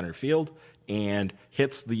defense in center field and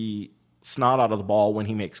hits the snot out of the ball when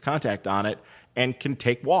he makes contact on it and can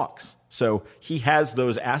take walks. So he has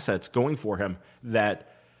those assets going for him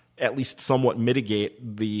that at least somewhat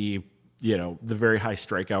mitigate the very high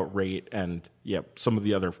strikeout rate and some of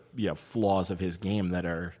the other flaws of his game that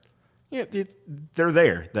are they're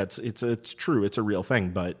there. It's true. It's a real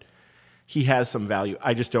thing, but he has some value.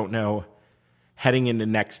 I just don't know heading into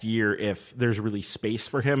next year if there's really space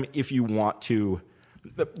for him. If you want to,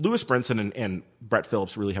 Lewis Brinson and Brett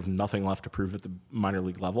Phillips really have nothing left to prove at the minor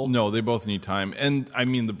league level. No, they both need time. And I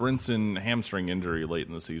mean, the Brinson hamstring injury late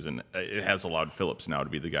in the season, it has allowed Phillips now to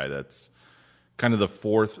be the guy that's kind of the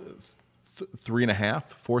fourth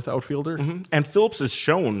outfielder. Mm-hmm. And Phillips has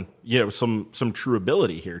shown, some true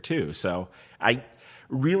ability here too. So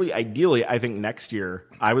ideally, I think next year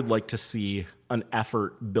I would like to see an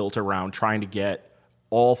effort built around trying to get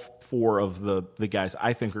all four of the guys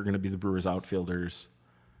I think are going to be the Brewers outfielders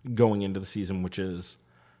going into the season, which is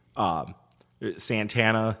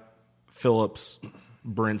Santana, Phillips,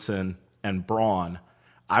 Brinson, and Braun.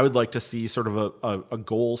 I would like to see sort of a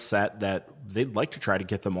goal set that they'd like to try to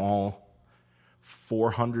get them all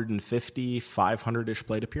 450, 500-ish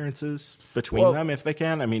plate appearances between them if they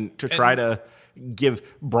can. I mean, to try to give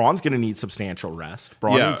Braun's going to need substantial rest.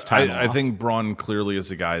 Braun needs time off. I think Braun clearly is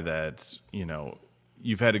a guy that,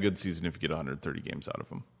 you've had a good season if you get 130 games out of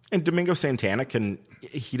him. And Domingo Santana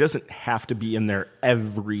he doesn't have to be in there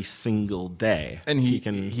every single day. And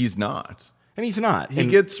he's not. And he's not. He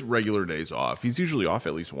gets regular days off. He's usually off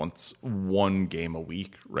at least one game a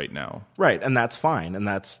week right now. Right, and that's fine, and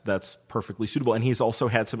that's perfectly suitable. And he's also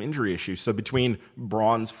had some injury issues. So between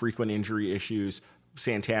Braun's frequent injury issues,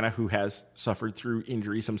 Santana, who has suffered through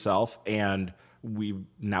injuries himself, and we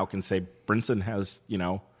now can say Brinson has,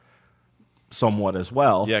 somewhat as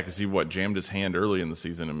well. Yeah, because he jammed his hand early in the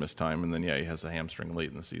season and missed time, and then he has a hamstring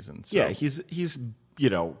late in the season. So. Yeah, he's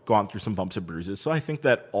gone through some bumps and bruises. So I think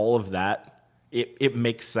that all of that it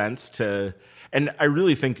makes sense to, and I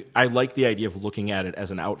really think I like the idea of looking at it as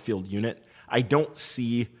an outfield unit. I don't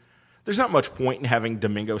see there's not much point in having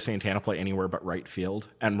Domingo Santana play anywhere but right field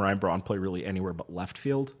and Ryan Braun play really anywhere but left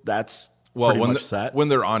field. That's pretty much set. When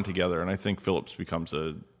they're on together, and I think Phillips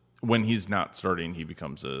when he's not starting, he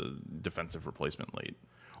becomes a defensive replacement late.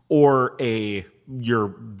 Or your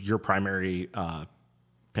primary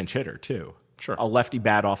pinch hitter, too. Sure. A lefty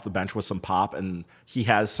bat off the bench with some pop, and he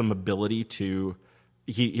has some ability to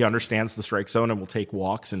he understands the strike zone and will take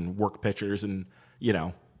walks and work pitchers, and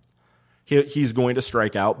he's going to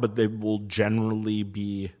strike out, but they will generally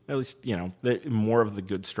be at least more of the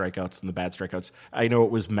good strikeouts than the bad strikeouts. I know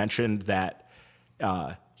it was mentioned that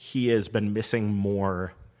he has been missing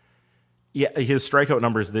more. Yeah, his strikeout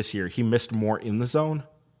numbers this year, he missed more in the zone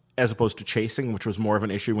as opposed to chasing, which was more of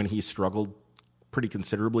an issue when he struggled pretty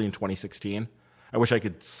considerably in 2016. I wish I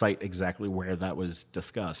could cite exactly where that was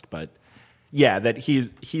discussed, but yeah, that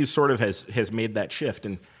he sort of has made that shift.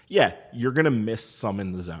 And yeah, you're going to miss some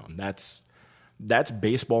in the zone. That's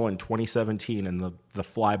baseball in 2017 in the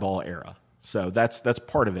fly ball era. So that's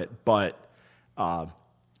part of it. But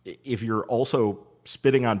if you're also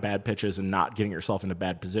spitting on bad pitches and not getting yourself into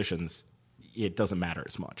bad positions, it doesn't matter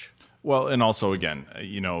as much. Well, and also, again,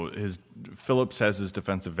 Phillips has his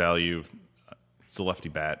defensive value. It's a lefty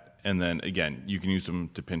bat. And then, again, you can use him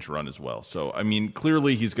to pinch run as well. So, I mean,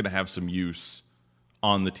 clearly he's going to have some use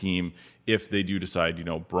on the team if they do decide,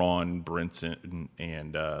 Braun, Brinson,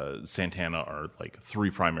 and Santana are like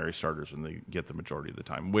three primary starters when they get the majority of the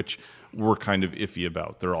time, which we're kind of iffy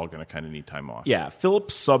about. They're all going to kind of need time off. Yeah,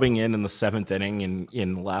 Phillips subbing in the seventh inning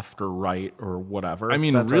in left or right or whatever. I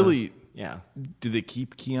mean, do they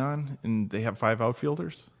keep Keon and they have five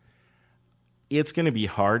outfielders? It's going to be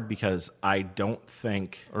hard because I don't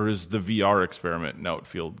think... Or is the VR experiment in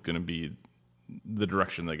outfield going to be the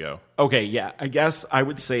direction they go? Okay, yeah. I guess I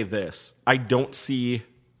would say this. I don't see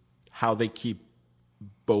how they keep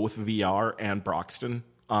both VR and Broxton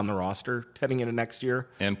on the roster heading into next year.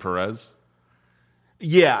 And Perez?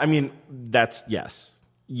 Yeah, I mean, yes.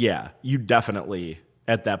 Yeah, you definitely,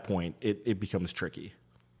 at that point, it becomes tricky.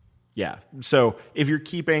 Yeah. So if you're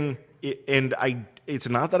keeping... It's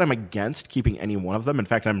not that I'm against keeping any one of them. In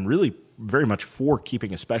fact, I'm really very much for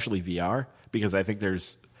keeping especially VR because I think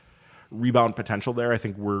there's rebound potential there. I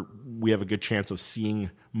think we have a good chance of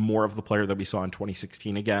seeing more of the player that we saw in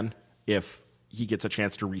 2016 again if he gets a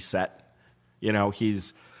chance to reset.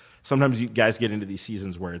 Sometimes you guys get into these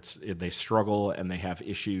seasons where they struggle and they have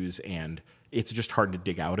issues and it's just hard to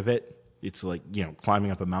dig out of it. It's like,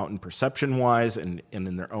 climbing up a mountain perception-wise and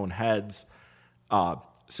in their own heads.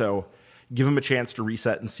 So give them a chance to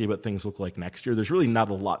reset and see what things look like next year. There's really not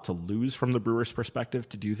a lot to lose from the Brewers' perspective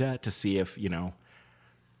to do that, to see if,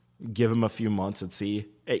 give them a few months and see.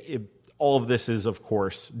 All of this is, of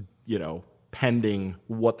course, pending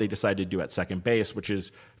what they decide to do at second base, which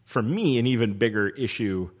is for me, an even bigger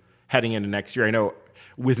issue heading into next year. I know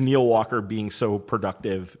with Neil Walker being so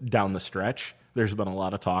productive down the stretch, there's been a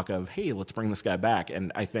lot of talk of, hey, let's bring this guy back.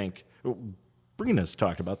 And I think Brina's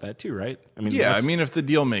talked about that too, right? I mean, yeah, I mean, if the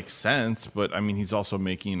deal makes sense, but I mean, he's also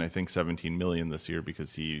making, I think, $17 million this year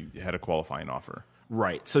because he had a qualifying offer.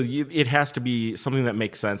 Right. So it has to be something that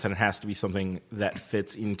makes sense, and it has to be something that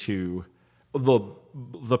fits into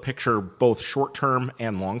the picture, both short term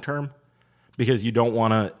and long term, because you don't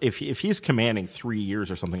want to. If he's commanding 3 years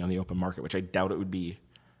or something on the open market, which I doubt it would be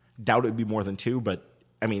more than 2, but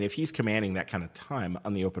I mean, if he's commanding that kind of time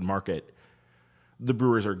on the open market, the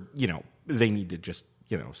Brewers are, they need to just,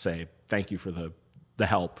 say thank you for the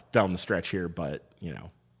help down the stretch here, but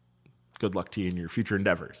good luck to you in your future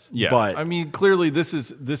endeavors. Yeah, but I mean, clearly this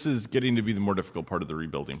is getting to be the more difficult part of the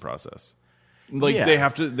rebuilding process. Like they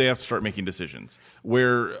have to start making decisions.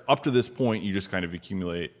 Where up to this point, you just kind of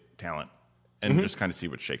accumulate talent and just kind of see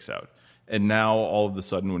what shakes out. And now all of a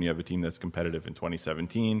sudden, when you have a team that's competitive in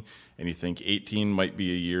 2017, and you think 18 might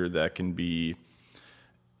be a year that can be,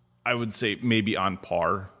 I would say maybe on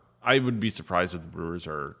par. I would be surprised if the Brewers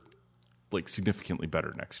are like significantly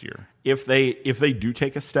better next year. If they do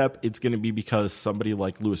take a step, it's going to be because somebody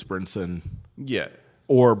like Lewis Brinson,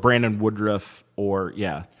 or Brandon Woodruff,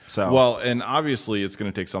 So well, and obviously it's going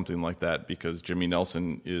to take something like that because Jimmy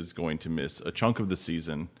Nelson is going to miss a chunk of the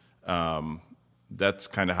season. That's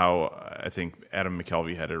kind of how I think Adam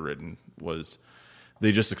McKelvey had it written, was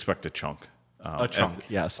they just expect a chunk. A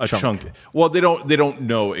chunk. Well, they don't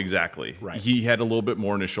know exactly. Right. He had a little bit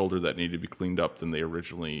more in his shoulder that needed to be cleaned up than they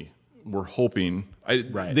originally were hoping. They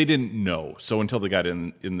didn't know. So until they got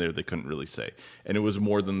in there, they couldn't really say. And it was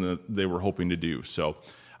more than they were hoping to do. So,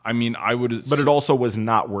 I mean, I would. But it also was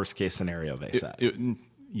not worst case scenario, they said.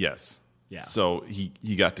 Yes. Yeah. So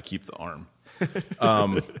he got to keep the arm.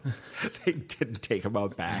 They didn't take him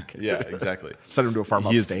out back. Yeah, exactly. Send him to a farm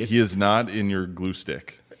upstate. He is not in your glue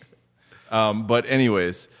stick. But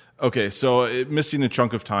anyways, okay, so missing a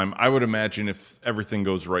chunk of time, I would imagine if everything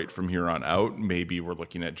goes right from here on out, maybe we're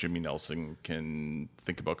looking at Jimmy Nelson can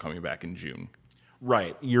think about coming back in June.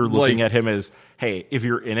 Right. You're looking at him as, hey, if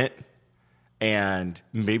you're in it, and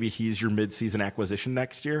maybe he's your midseason acquisition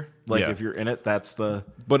next year. If you're in it, that's the.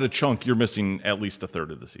 But a chunk, you're missing at least a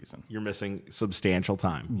third of the season. You're missing substantial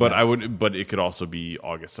time. But But it could also be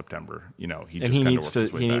August, September. He needs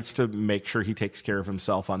to make sure he takes care of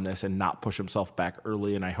himself on this and not push himself back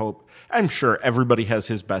early. And I'm sure everybody has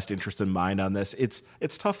his best interest in mind on this. It's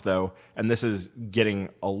tough though, and this is getting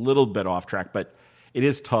a little bit off track, but it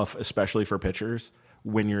is tough, especially for pitchers.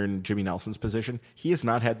 When you're in Jimmy Nelson's position, he has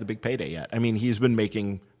not had the big payday yet. I mean, he's been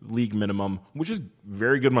making league minimum, which is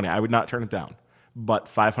very good money. I would not turn it down, but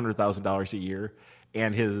 $500,000 a year,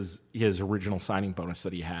 and his original signing bonus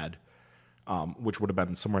that he had, which would have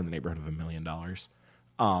been somewhere in the neighborhood of $1 million.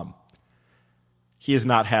 He has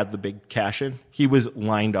not had the big cash in. He was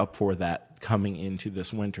lined up for that coming into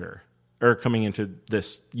this winter or coming into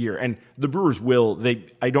this year, and the Brewers will.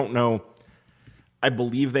 I don't know. I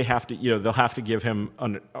believe they have to, they'll have to give him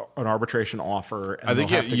an arbitration offer. And I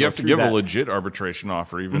think you have to give a legit arbitration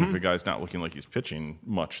offer, even if a guy's not looking like he's pitching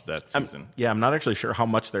much that season. I'm not actually sure how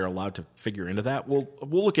much they're allowed to figure into that. We'll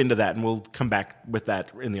look into that, and we'll come back with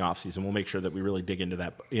that in the offseason. We'll make sure that we really dig into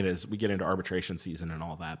that as we get into arbitration season and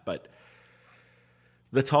all that. But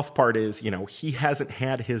the tough part is, he hasn't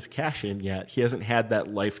had his cash in yet. He hasn't had that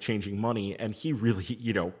life-changing money, and he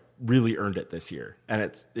really earned it this year.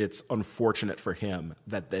 And it's unfortunate for him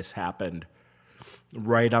that this happened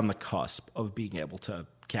right on the cusp of being able to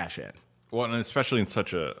cash in. Well, and especially in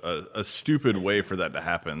such a stupid way for that to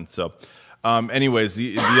happen. So anyways,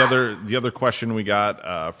 the other question we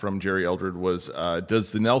got from Jerry Eldred was,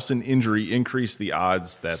 does the Nelson injury increase the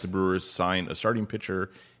odds that the Brewers sign a starting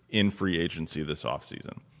pitcher in free agency this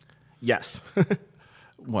offseason? Yes.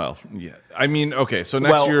 Well, yeah. I mean, okay. So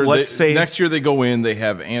next year they go in. They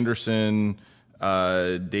have Anderson,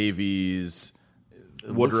 Davies,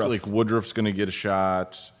 Woodruff. Looks like Woodruff's going to get a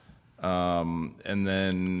shot, and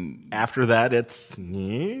then after that, it's.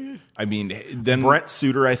 I mean, then Brent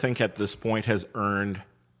Suter, I think, at this point has earned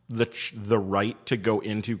the right to go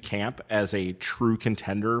into camp as a true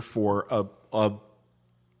contender for a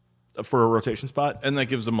rotation spot, and that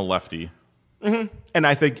gives them a lefty. Mm-hmm. And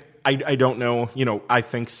I think I don't know. I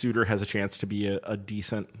think Suter has a chance to be a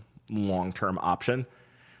decent long-term option.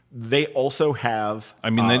 They also have.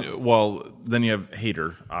 I mean, then you have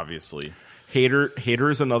Hader, obviously.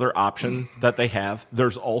 Hader is another option that they have.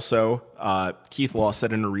 There's also Keith Law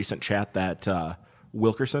said in a recent chat that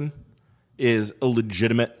Wilkerson is a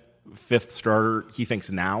legitimate fifth starter. He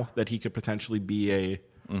thinks now that he could potentially be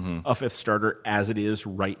a fifth starter as it is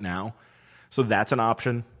right now. So that's an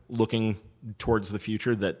option looking towards the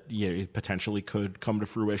future that potentially could come to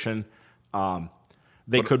fruition.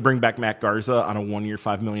 They could bring back Matt Garza on a 1-year,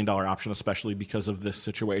 $5 million option, especially because of this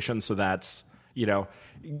situation. So that's,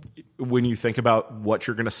 when you think about what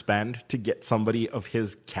you're going to spend to get somebody of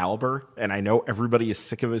his caliber, and I know everybody is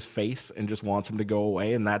sick of his face and just wants him to go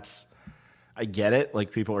away, and I get it.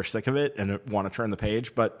 Like, people are sick of it and want to turn the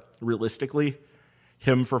page, but realistically,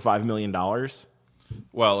 him for $5 million.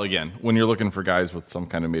 Well, again, when you're looking for guys with some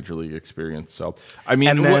kind of major league experience. So, I mean,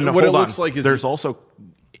 And then, what it hold on. looks like is there's also,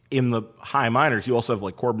 in the high minors, you also have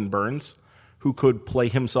like Corbin Burns, who could play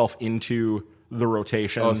himself into the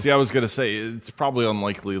rotation. Oh, see, I was going to say it's probably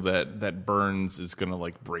unlikely that Burns is going to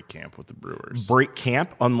like break camp with the Brewers. Break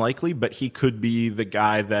camp, unlikely, but he could be the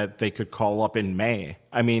guy that they could call up in May.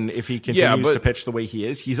 I mean, if he continues to pitch the way he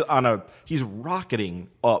is, he's rocketing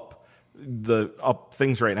up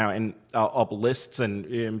things right now and up lists and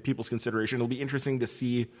in people's consideration. It'll be interesting to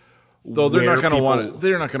see. Though they're not going to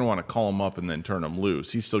want to call him up and then turn him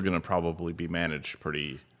loose. He's still going to probably be managed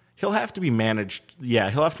pretty. He'll have to be managed.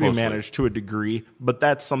 Yeah, he'll have to be managed to a degree, but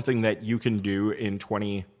that's something that you can do in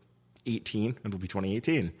 2018. It'll be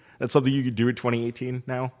 2018. That's something you could do in 2018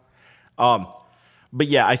 now. But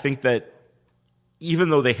yeah, I think that even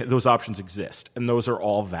though those options exist and those are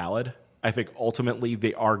all valid, I think ultimately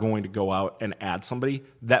they are going to go out and add somebody.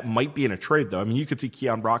 That might be in a trade, though. I mean, you could see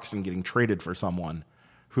Keon Broxton getting traded for someone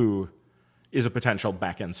who is a potential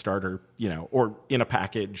back-end starter, or in a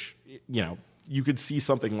package, you could see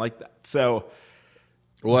something like that. So,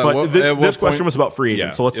 this question was about free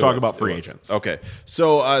agents, so let's talk about free agents. Okay.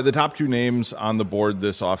 So the top two names on the board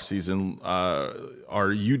this offseason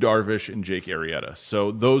are Yu Darvish and Jake Arrieta.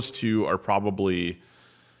 So those two are probably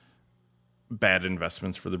bad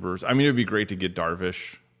investments for the Brewers. I mean, it would be great to get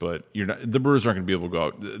Darvish, but the Brewers aren't going to be able to go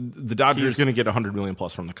out. The Dodgers. He's going to get $100 million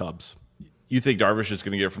plus from the Cubs. You think Darvish is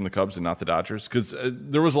going to get it from the Cubs and not the Dodgers? Because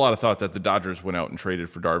there was a lot of thought that the Dodgers went out and traded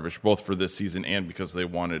for Darvish, both for this season and because they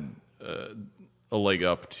wanted a leg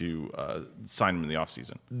up to sign him in the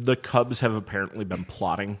offseason. The Cubs have apparently been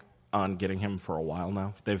plotting on getting him for a while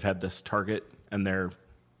now. They've had this target, and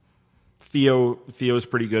Theo's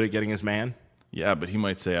pretty good at getting his man. Yeah, but he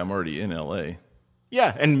might say, I'm already in L.A.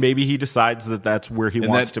 Yeah, and maybe he decides that that's where he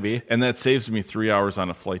wants to be. And that saves me 3 hours on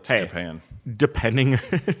a flight to Japan. Depending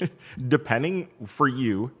for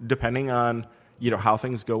you, depending on how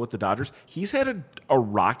things go with the Dodgers, he's had a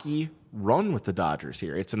rocky run with the Dodgers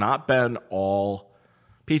here. It's not been all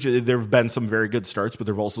peaches. There have been some very good starts, but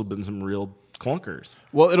there have also been some real clunkers.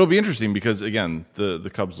 Well, it'll be interesting because, again, the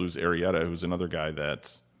Cubs lose Arrieta, who's another guy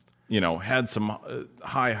that had some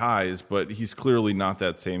high highs, but he's clearly not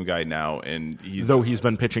that same guy now. And though he's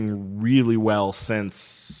been pitching really well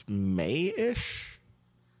since May-ish,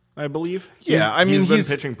 I believe. Yeah, he's been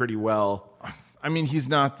pitching pretty well. I mean, he's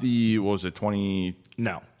not the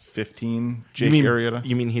 2015 Jake Arrieta?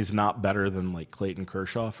 You mean he's not better than like Clayton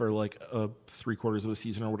Kershaw for like a 3/4 of a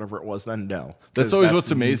season or whatever it was then? No. That's always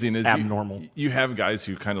what's amazing is abnormal. You have guys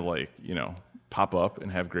who kind of like, pop up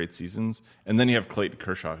and have great seasons. And then you have Clayton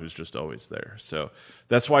Kershaw, who's just always there. So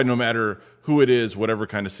that's why no matter who it is, whatever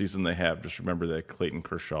kind of season they have, just remember that Clayton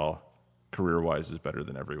Kershaw, career-wise, is better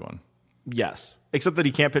than everyone. Yes, except that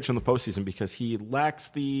he can't pitch in the postseason because he lacks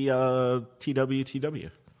the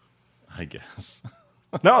TWTW. I guess.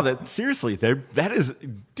 No, seriously, that is,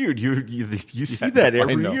 dude. You see that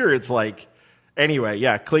every year. It's like, anyway,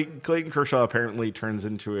 yeah. Clayton Kershaw apparently turns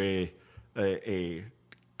into a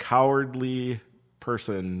cowardly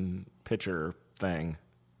pitcher thing.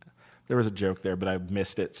 There was a joke there, but I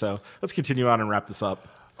missed it. So let's continue on and wrap this up.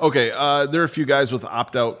 Okay, there are a few guys with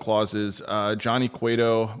opt-out clauses. Johnny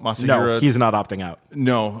Cueto, Masahiro. No, he's not opting out.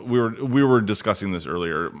 No, we were discussing this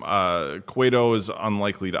earlier. Cueto is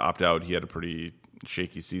unlikely to opt out. He had a pretty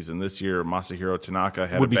shaky season this year. Masahiro Tanaka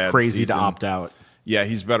had a bad season. Would be crazy to opt out. Yeah,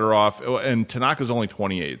 he's better off. And Tanaka's only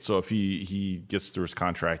 28, so if he gets through his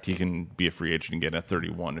contract, he can be a free agent and get at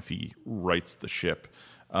 31 if he rights the ship.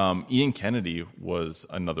 Ian Kennedy was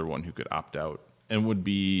another one who could opt out and would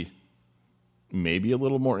be maybe a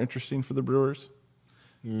little more interesting for the Brewers.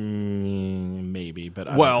 Maybe, but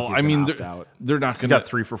they're not going to. He's got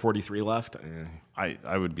 3 for 43 left.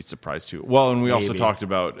 I would be surprised too. Well, and we also talked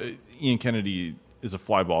about Ian Kennedy is a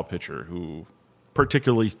fly ball pitcher who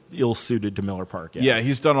particularly ill-suited to Miller Park. Yeah,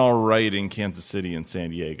 he's done all right in Kansas City and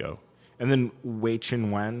San Diego. And then Wei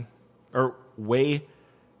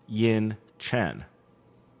Yin Chen.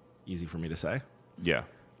 Easy for me to say. Yeah.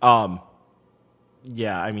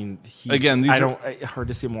 Yeah, I mean, hard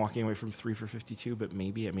to see him walking away from 3 for 52, but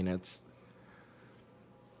maybe. I mean, it's.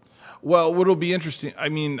 Well, what'll be interesting, I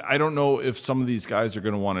mean, I don't know if some of these guys are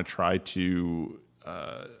going to want to try to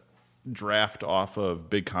draft off of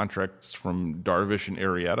big contracts from Darvish and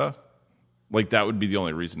Arrieta. Like, that would be the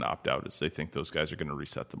only reason to opt out, is they think those guys are going to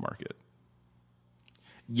reset the market.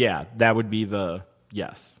 Yeah, that would be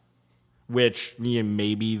yes. Which,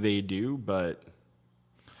 maybe they do, but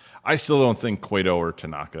I still don't think Cueto or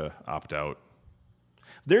Tanaka opt out.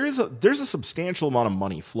 there's a substantial amount of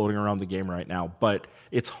money floating around the game right now, but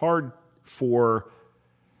it's hard for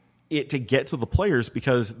it to get to the players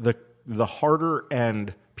because the harder,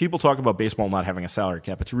 and people talk about baseball not having a salary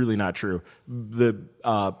cap. It's really not true. The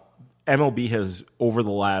MLB has, over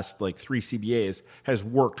the last 3 CBAs, has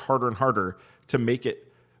worked harder and harder to make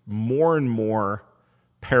it more and more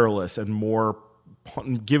perilous and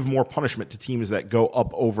give more punishment to teams that go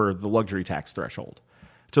up over the luxury tax threshold,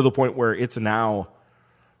 to the point where it's now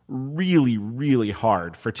really, really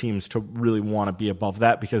hard for teams to really want to be above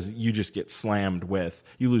that, because you just get slammed with,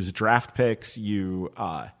 you lose draft picks, the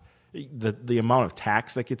amount of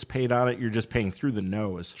tax that gets paid on it, you're just paying through the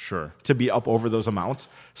nose. Sure. To be up over those amounts.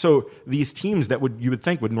 So these teams that you would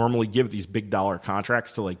think would normally give these big dollar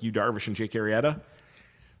contracts to Yu Darvish and Jake Arrieta,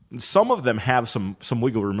 some of them have some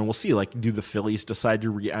wiggle room, and we'll see. Do the Phillies decide to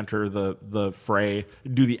re-enter the fray?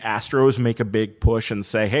 Do the Astros make a big push and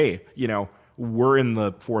say, hey, we're in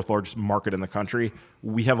the 4th largest market in the country.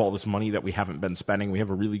 We have all this money that we haven't been spending. We have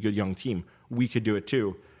a really good young team. We could do it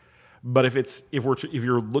too. But if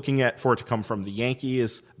you're looking for it to come from the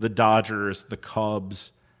Yankees, the Dodgers, the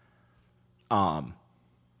Cubs, the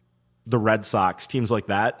Red Sox, teams like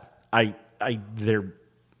that, they're,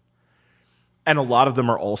 and a lot of them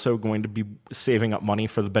are also going to be saving up money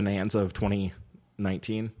for the bonanza of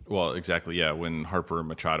 2019. Well, exactly, yeah. When Harper,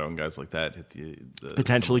 Machado, and guys like that hit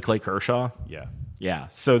potentially Clay Kershaw. Yeah.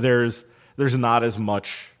 So there's not as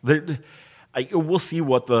much. We'll see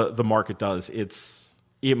what the market does.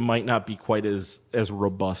 It might not be quite as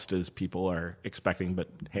robust as people are expecting, but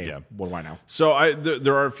hey, yeah. What do I know? So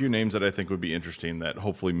there are a few names that I think would be interesting that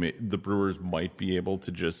hopefully the Brewers might be able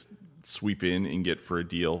to just sweep in and get for a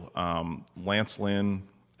deal. Lance Lynn,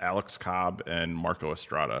 Alex Cobb, and Marco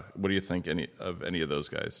Estrada. What do you think of any of those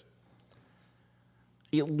guys?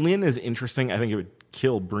 Lynn is interesting. I think it would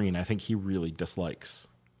kill Breen. I think he really dislikes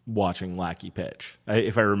watching Lackey pitch.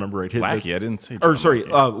 If I remember right. Lackey, I didn't say.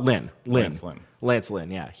 Lynn. Lance Lynn.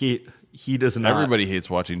 Yeah, he does not. Everybody hates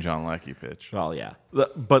watching John Lackey pitch. Well, yeah,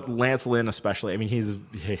 but Lance Lynn especially. I mean,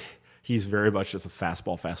 he's very much just a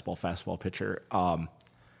fastball pitcher.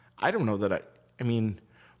 I don't know that I mean,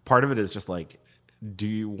 part of it is just do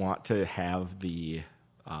you want to have the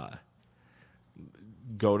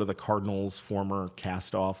go to the Cardinals' former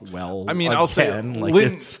cast-off well? I mean, again? I'll say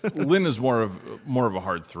Lynn is more of a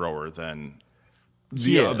hard thrower than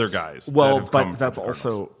the other guys. Well, but that's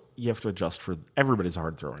also, you have to adjust for everybody's a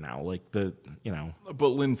hard thrower now. But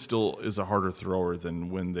Lynn still is a harder thrower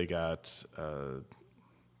than when they got.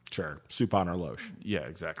 Sure, Suppan or Loesch. Yeah,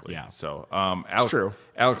 exactly. Yeah. So, true.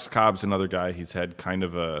 Alex Cobb's another guy. He's had kind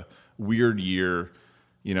of a weird year.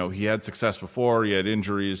 He had success before. He had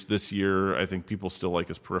injuries this year. I think people still like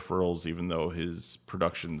his peripherals, even though his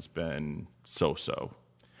production's been so-so.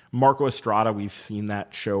 Marco Estrada, we've seen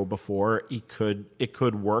that show before. It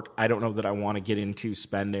could work. I don't know that I want to get into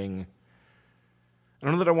spending. I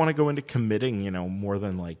don't know that I want to go into committing, more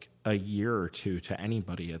than a year or two to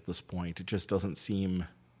anybody at this point. It just doesn't seem,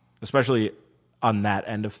 especially on that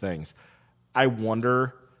end of things. I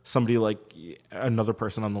wonder, somebody like another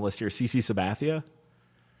person on the list here, CC Sabathia,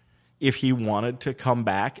 if he wanted to come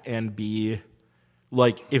back and be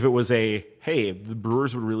if it was hey, the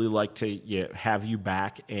Brewers would really like to have you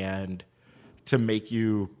back and to make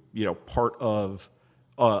you, part of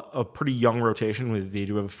a pretty young rotation. They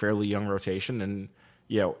do have a fairly young rotation, and,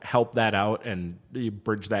 help that out and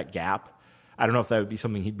bridge that gap. I don't know if that would be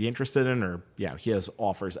something he'd be interested in, or he has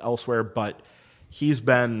offers elsewhere, but he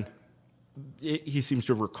seems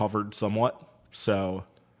to have recovered somewhat. So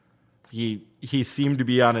he seemed to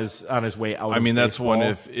be on his way out. I mean, that's baseball.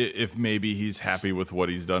 one if maybe he's happy with what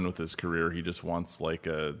he's done with his career, he just wants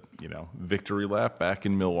a victory lap back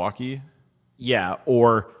in Milwaukee. Yeah,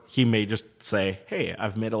 or he may just say, "Hey,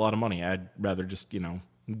 I've made a lot of money. I'd rather just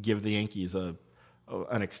give the Yankees an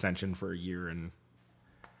extension for a year and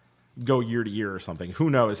go year to year or something." Who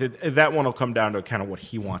knows? That one will come down to kind of what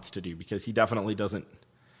he wants to do, because he definitely doesn't.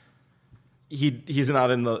 He's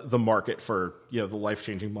not in the market for the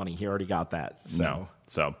life-changing money. He already got that. So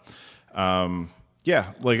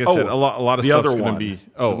yeah, like I said, a lot of stuff's going to be.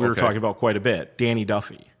 We were talking about quite a bit. Danny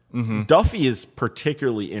Duffy. Mm-hmm. Duffy is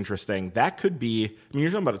particularly interesting. That could be. I mean,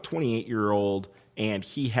 you're talking about a 28-year-old, and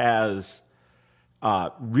he has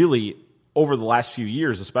really over the last few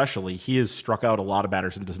years, especially, he has struck out a lot of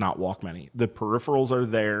batters and does not walk many. The peripherals are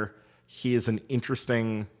there. He is an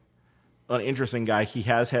interesting guy.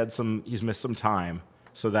 He's missed some time,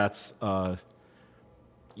 so that's a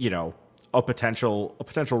potential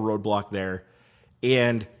roadblock there.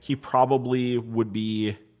 And he probably would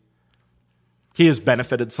be. He has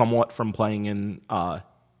benefited somewhat from playing in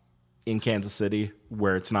Kansas City,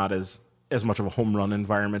 where it's not as much of a home run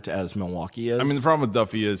environment as Milwaukee is. I mean, the problem with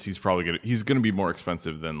Duffy is he's gonna be more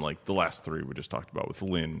expensive than like the last three we just talked about with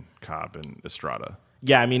Lynn, Cobb, and Estrada.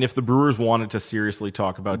 Yeah, I mean, if the Brewers wanted to seriously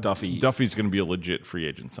talk about Duffy's going to be a legit free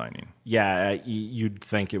agent signing. Yeah, you'd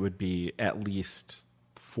think it would be at least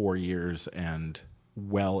 4 years and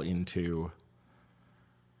well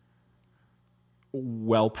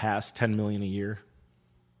past $10 million a year.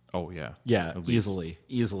 Oh yeah, yeah, easily,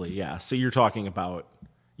 yeah. So you're talking about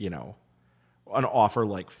an offer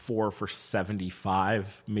like 4 for $75,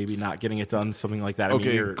 maybe not getting it done, something like that.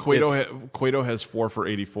 Okay, Cueto has 4 for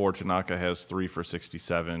 $84. Tanaka has 3 for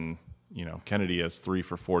 $67. Kennedy has 3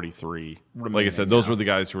 for $43. Like I said, those were the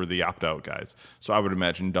guys who were the opt-out guys. So I would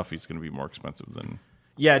imagine Duffy's going to be more expensive than.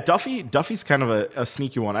 Yeah, Duffy's kind of a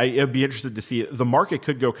sneaky one. I'd be interested to see. The market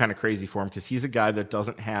could go kind of crazy for him because he's a guy that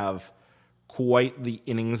doesn't have quite the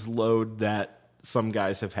innings load that some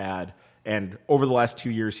guys have had. And over the last 2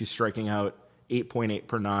 years, he's striking out 8.8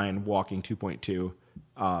 per 9, walking 2.2.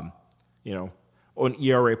 An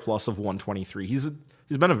ERA plus of 123. He's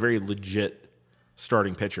been a very legit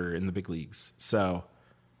starting pitcher in the big leagues. So,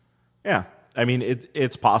 yeah, I mean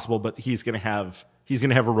it's possible, but he's going to have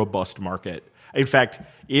a robust market. In fact,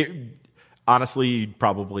 honestly,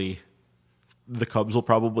 probably the Cubs will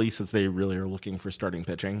probably, since they really are looking for starting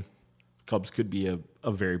pitching, Cubs could be a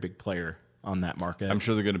very big player on that market. I'm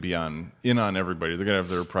sure they're going to be in on everybody. They're going to have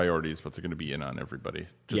their priorities, but they're going to be in on everybody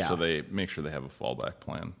just so they make sure they have a fallback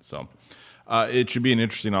plan. So it should be an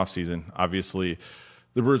interesting offseason. Obviously,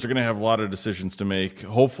 the Brewers are going to have a lot of decisions to make.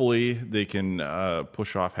 Hopefully, they can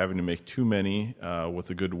push off having to make too many with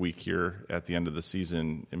a good week here at the end of the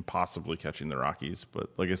season and possibly catching the Rockies. But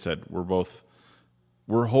like I said,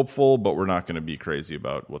 we're hopeful, but we're not going to be crazy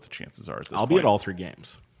about what the chances are at this point. I'll be at all 3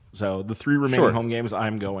 games. So the 3 remaining home games,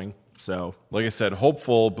 I'm going. So, like I said,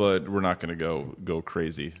 hopeful, but we're not going to go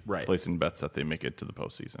crazy placing bets that they make it to the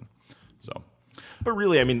postseason. So, but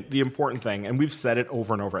really, I mean, the important thing, and we've said it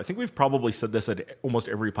over and over. I think we've probably said this at almost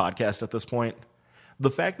every podcast at this point. The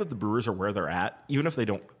fact that the Brewers are where they're at, even if they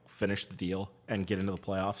don't finish the deal and get into the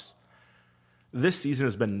playoffs, this season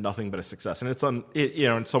has been nothing but a success. And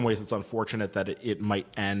in some ways, it's unfortunate that it might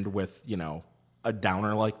end with a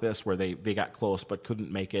downer like this, where they got close but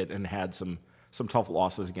couldn't make it and had some tough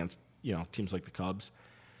losses against teams like the Cubs,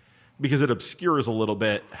 because it obscures a little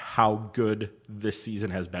bit how good this season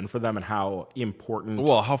has been for them and how important.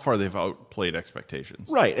 Well, how far they've outplayed expectations.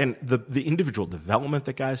 Right, and the individual development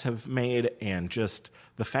that guys have made, and just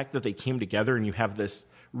the fact that they came together, and you have this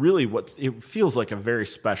really it feels like a very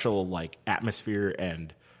special like atmosphere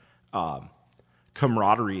and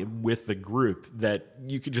camaraderie with the group that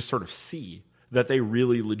you could just sort of see that they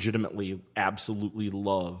really legitimately absolutely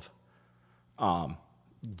love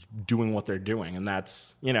doing what they're doing. And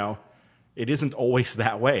that's, it isn't always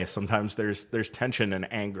that way. Sometimes there's tension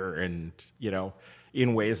and anger and,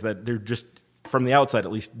 in ways that they're just, from the outside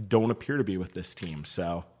at least, don't appear to be with this team.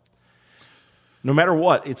 So no matter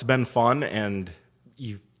what, it's been fun, and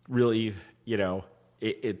you really,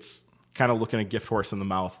 it's kind of looking a gift horse in the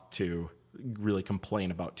mouth to really complain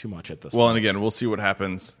about too much at this point. Well, and again, we'll see what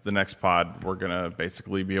happens. The next pod, we're going to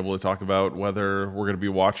basically be able to talk about whether we're going to be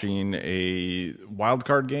watching a wild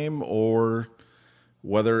card game or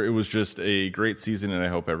whether it was just a great season, and I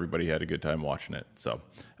hope everybody had a good time watching it. So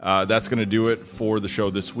that's going to do it for the show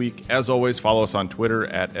this week. As always, follow us on Twitter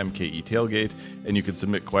at MKE Tailgate, and you can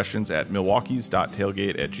submit questions at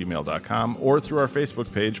milwaukees.tailgate@gmail.com or through our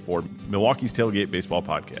Facebook page for Milwaukee's Tailgate Baseball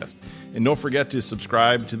Podcast. And don't forget to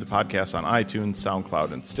subscribe to the podcast on iTunes,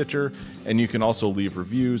 SoundCloud, and Stitcher, and you can also leave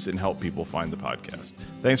reviews and help people find the podcast.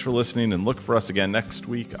 Thanks for listening, and look for us again next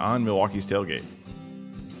week on Milwaukee's Tailgate.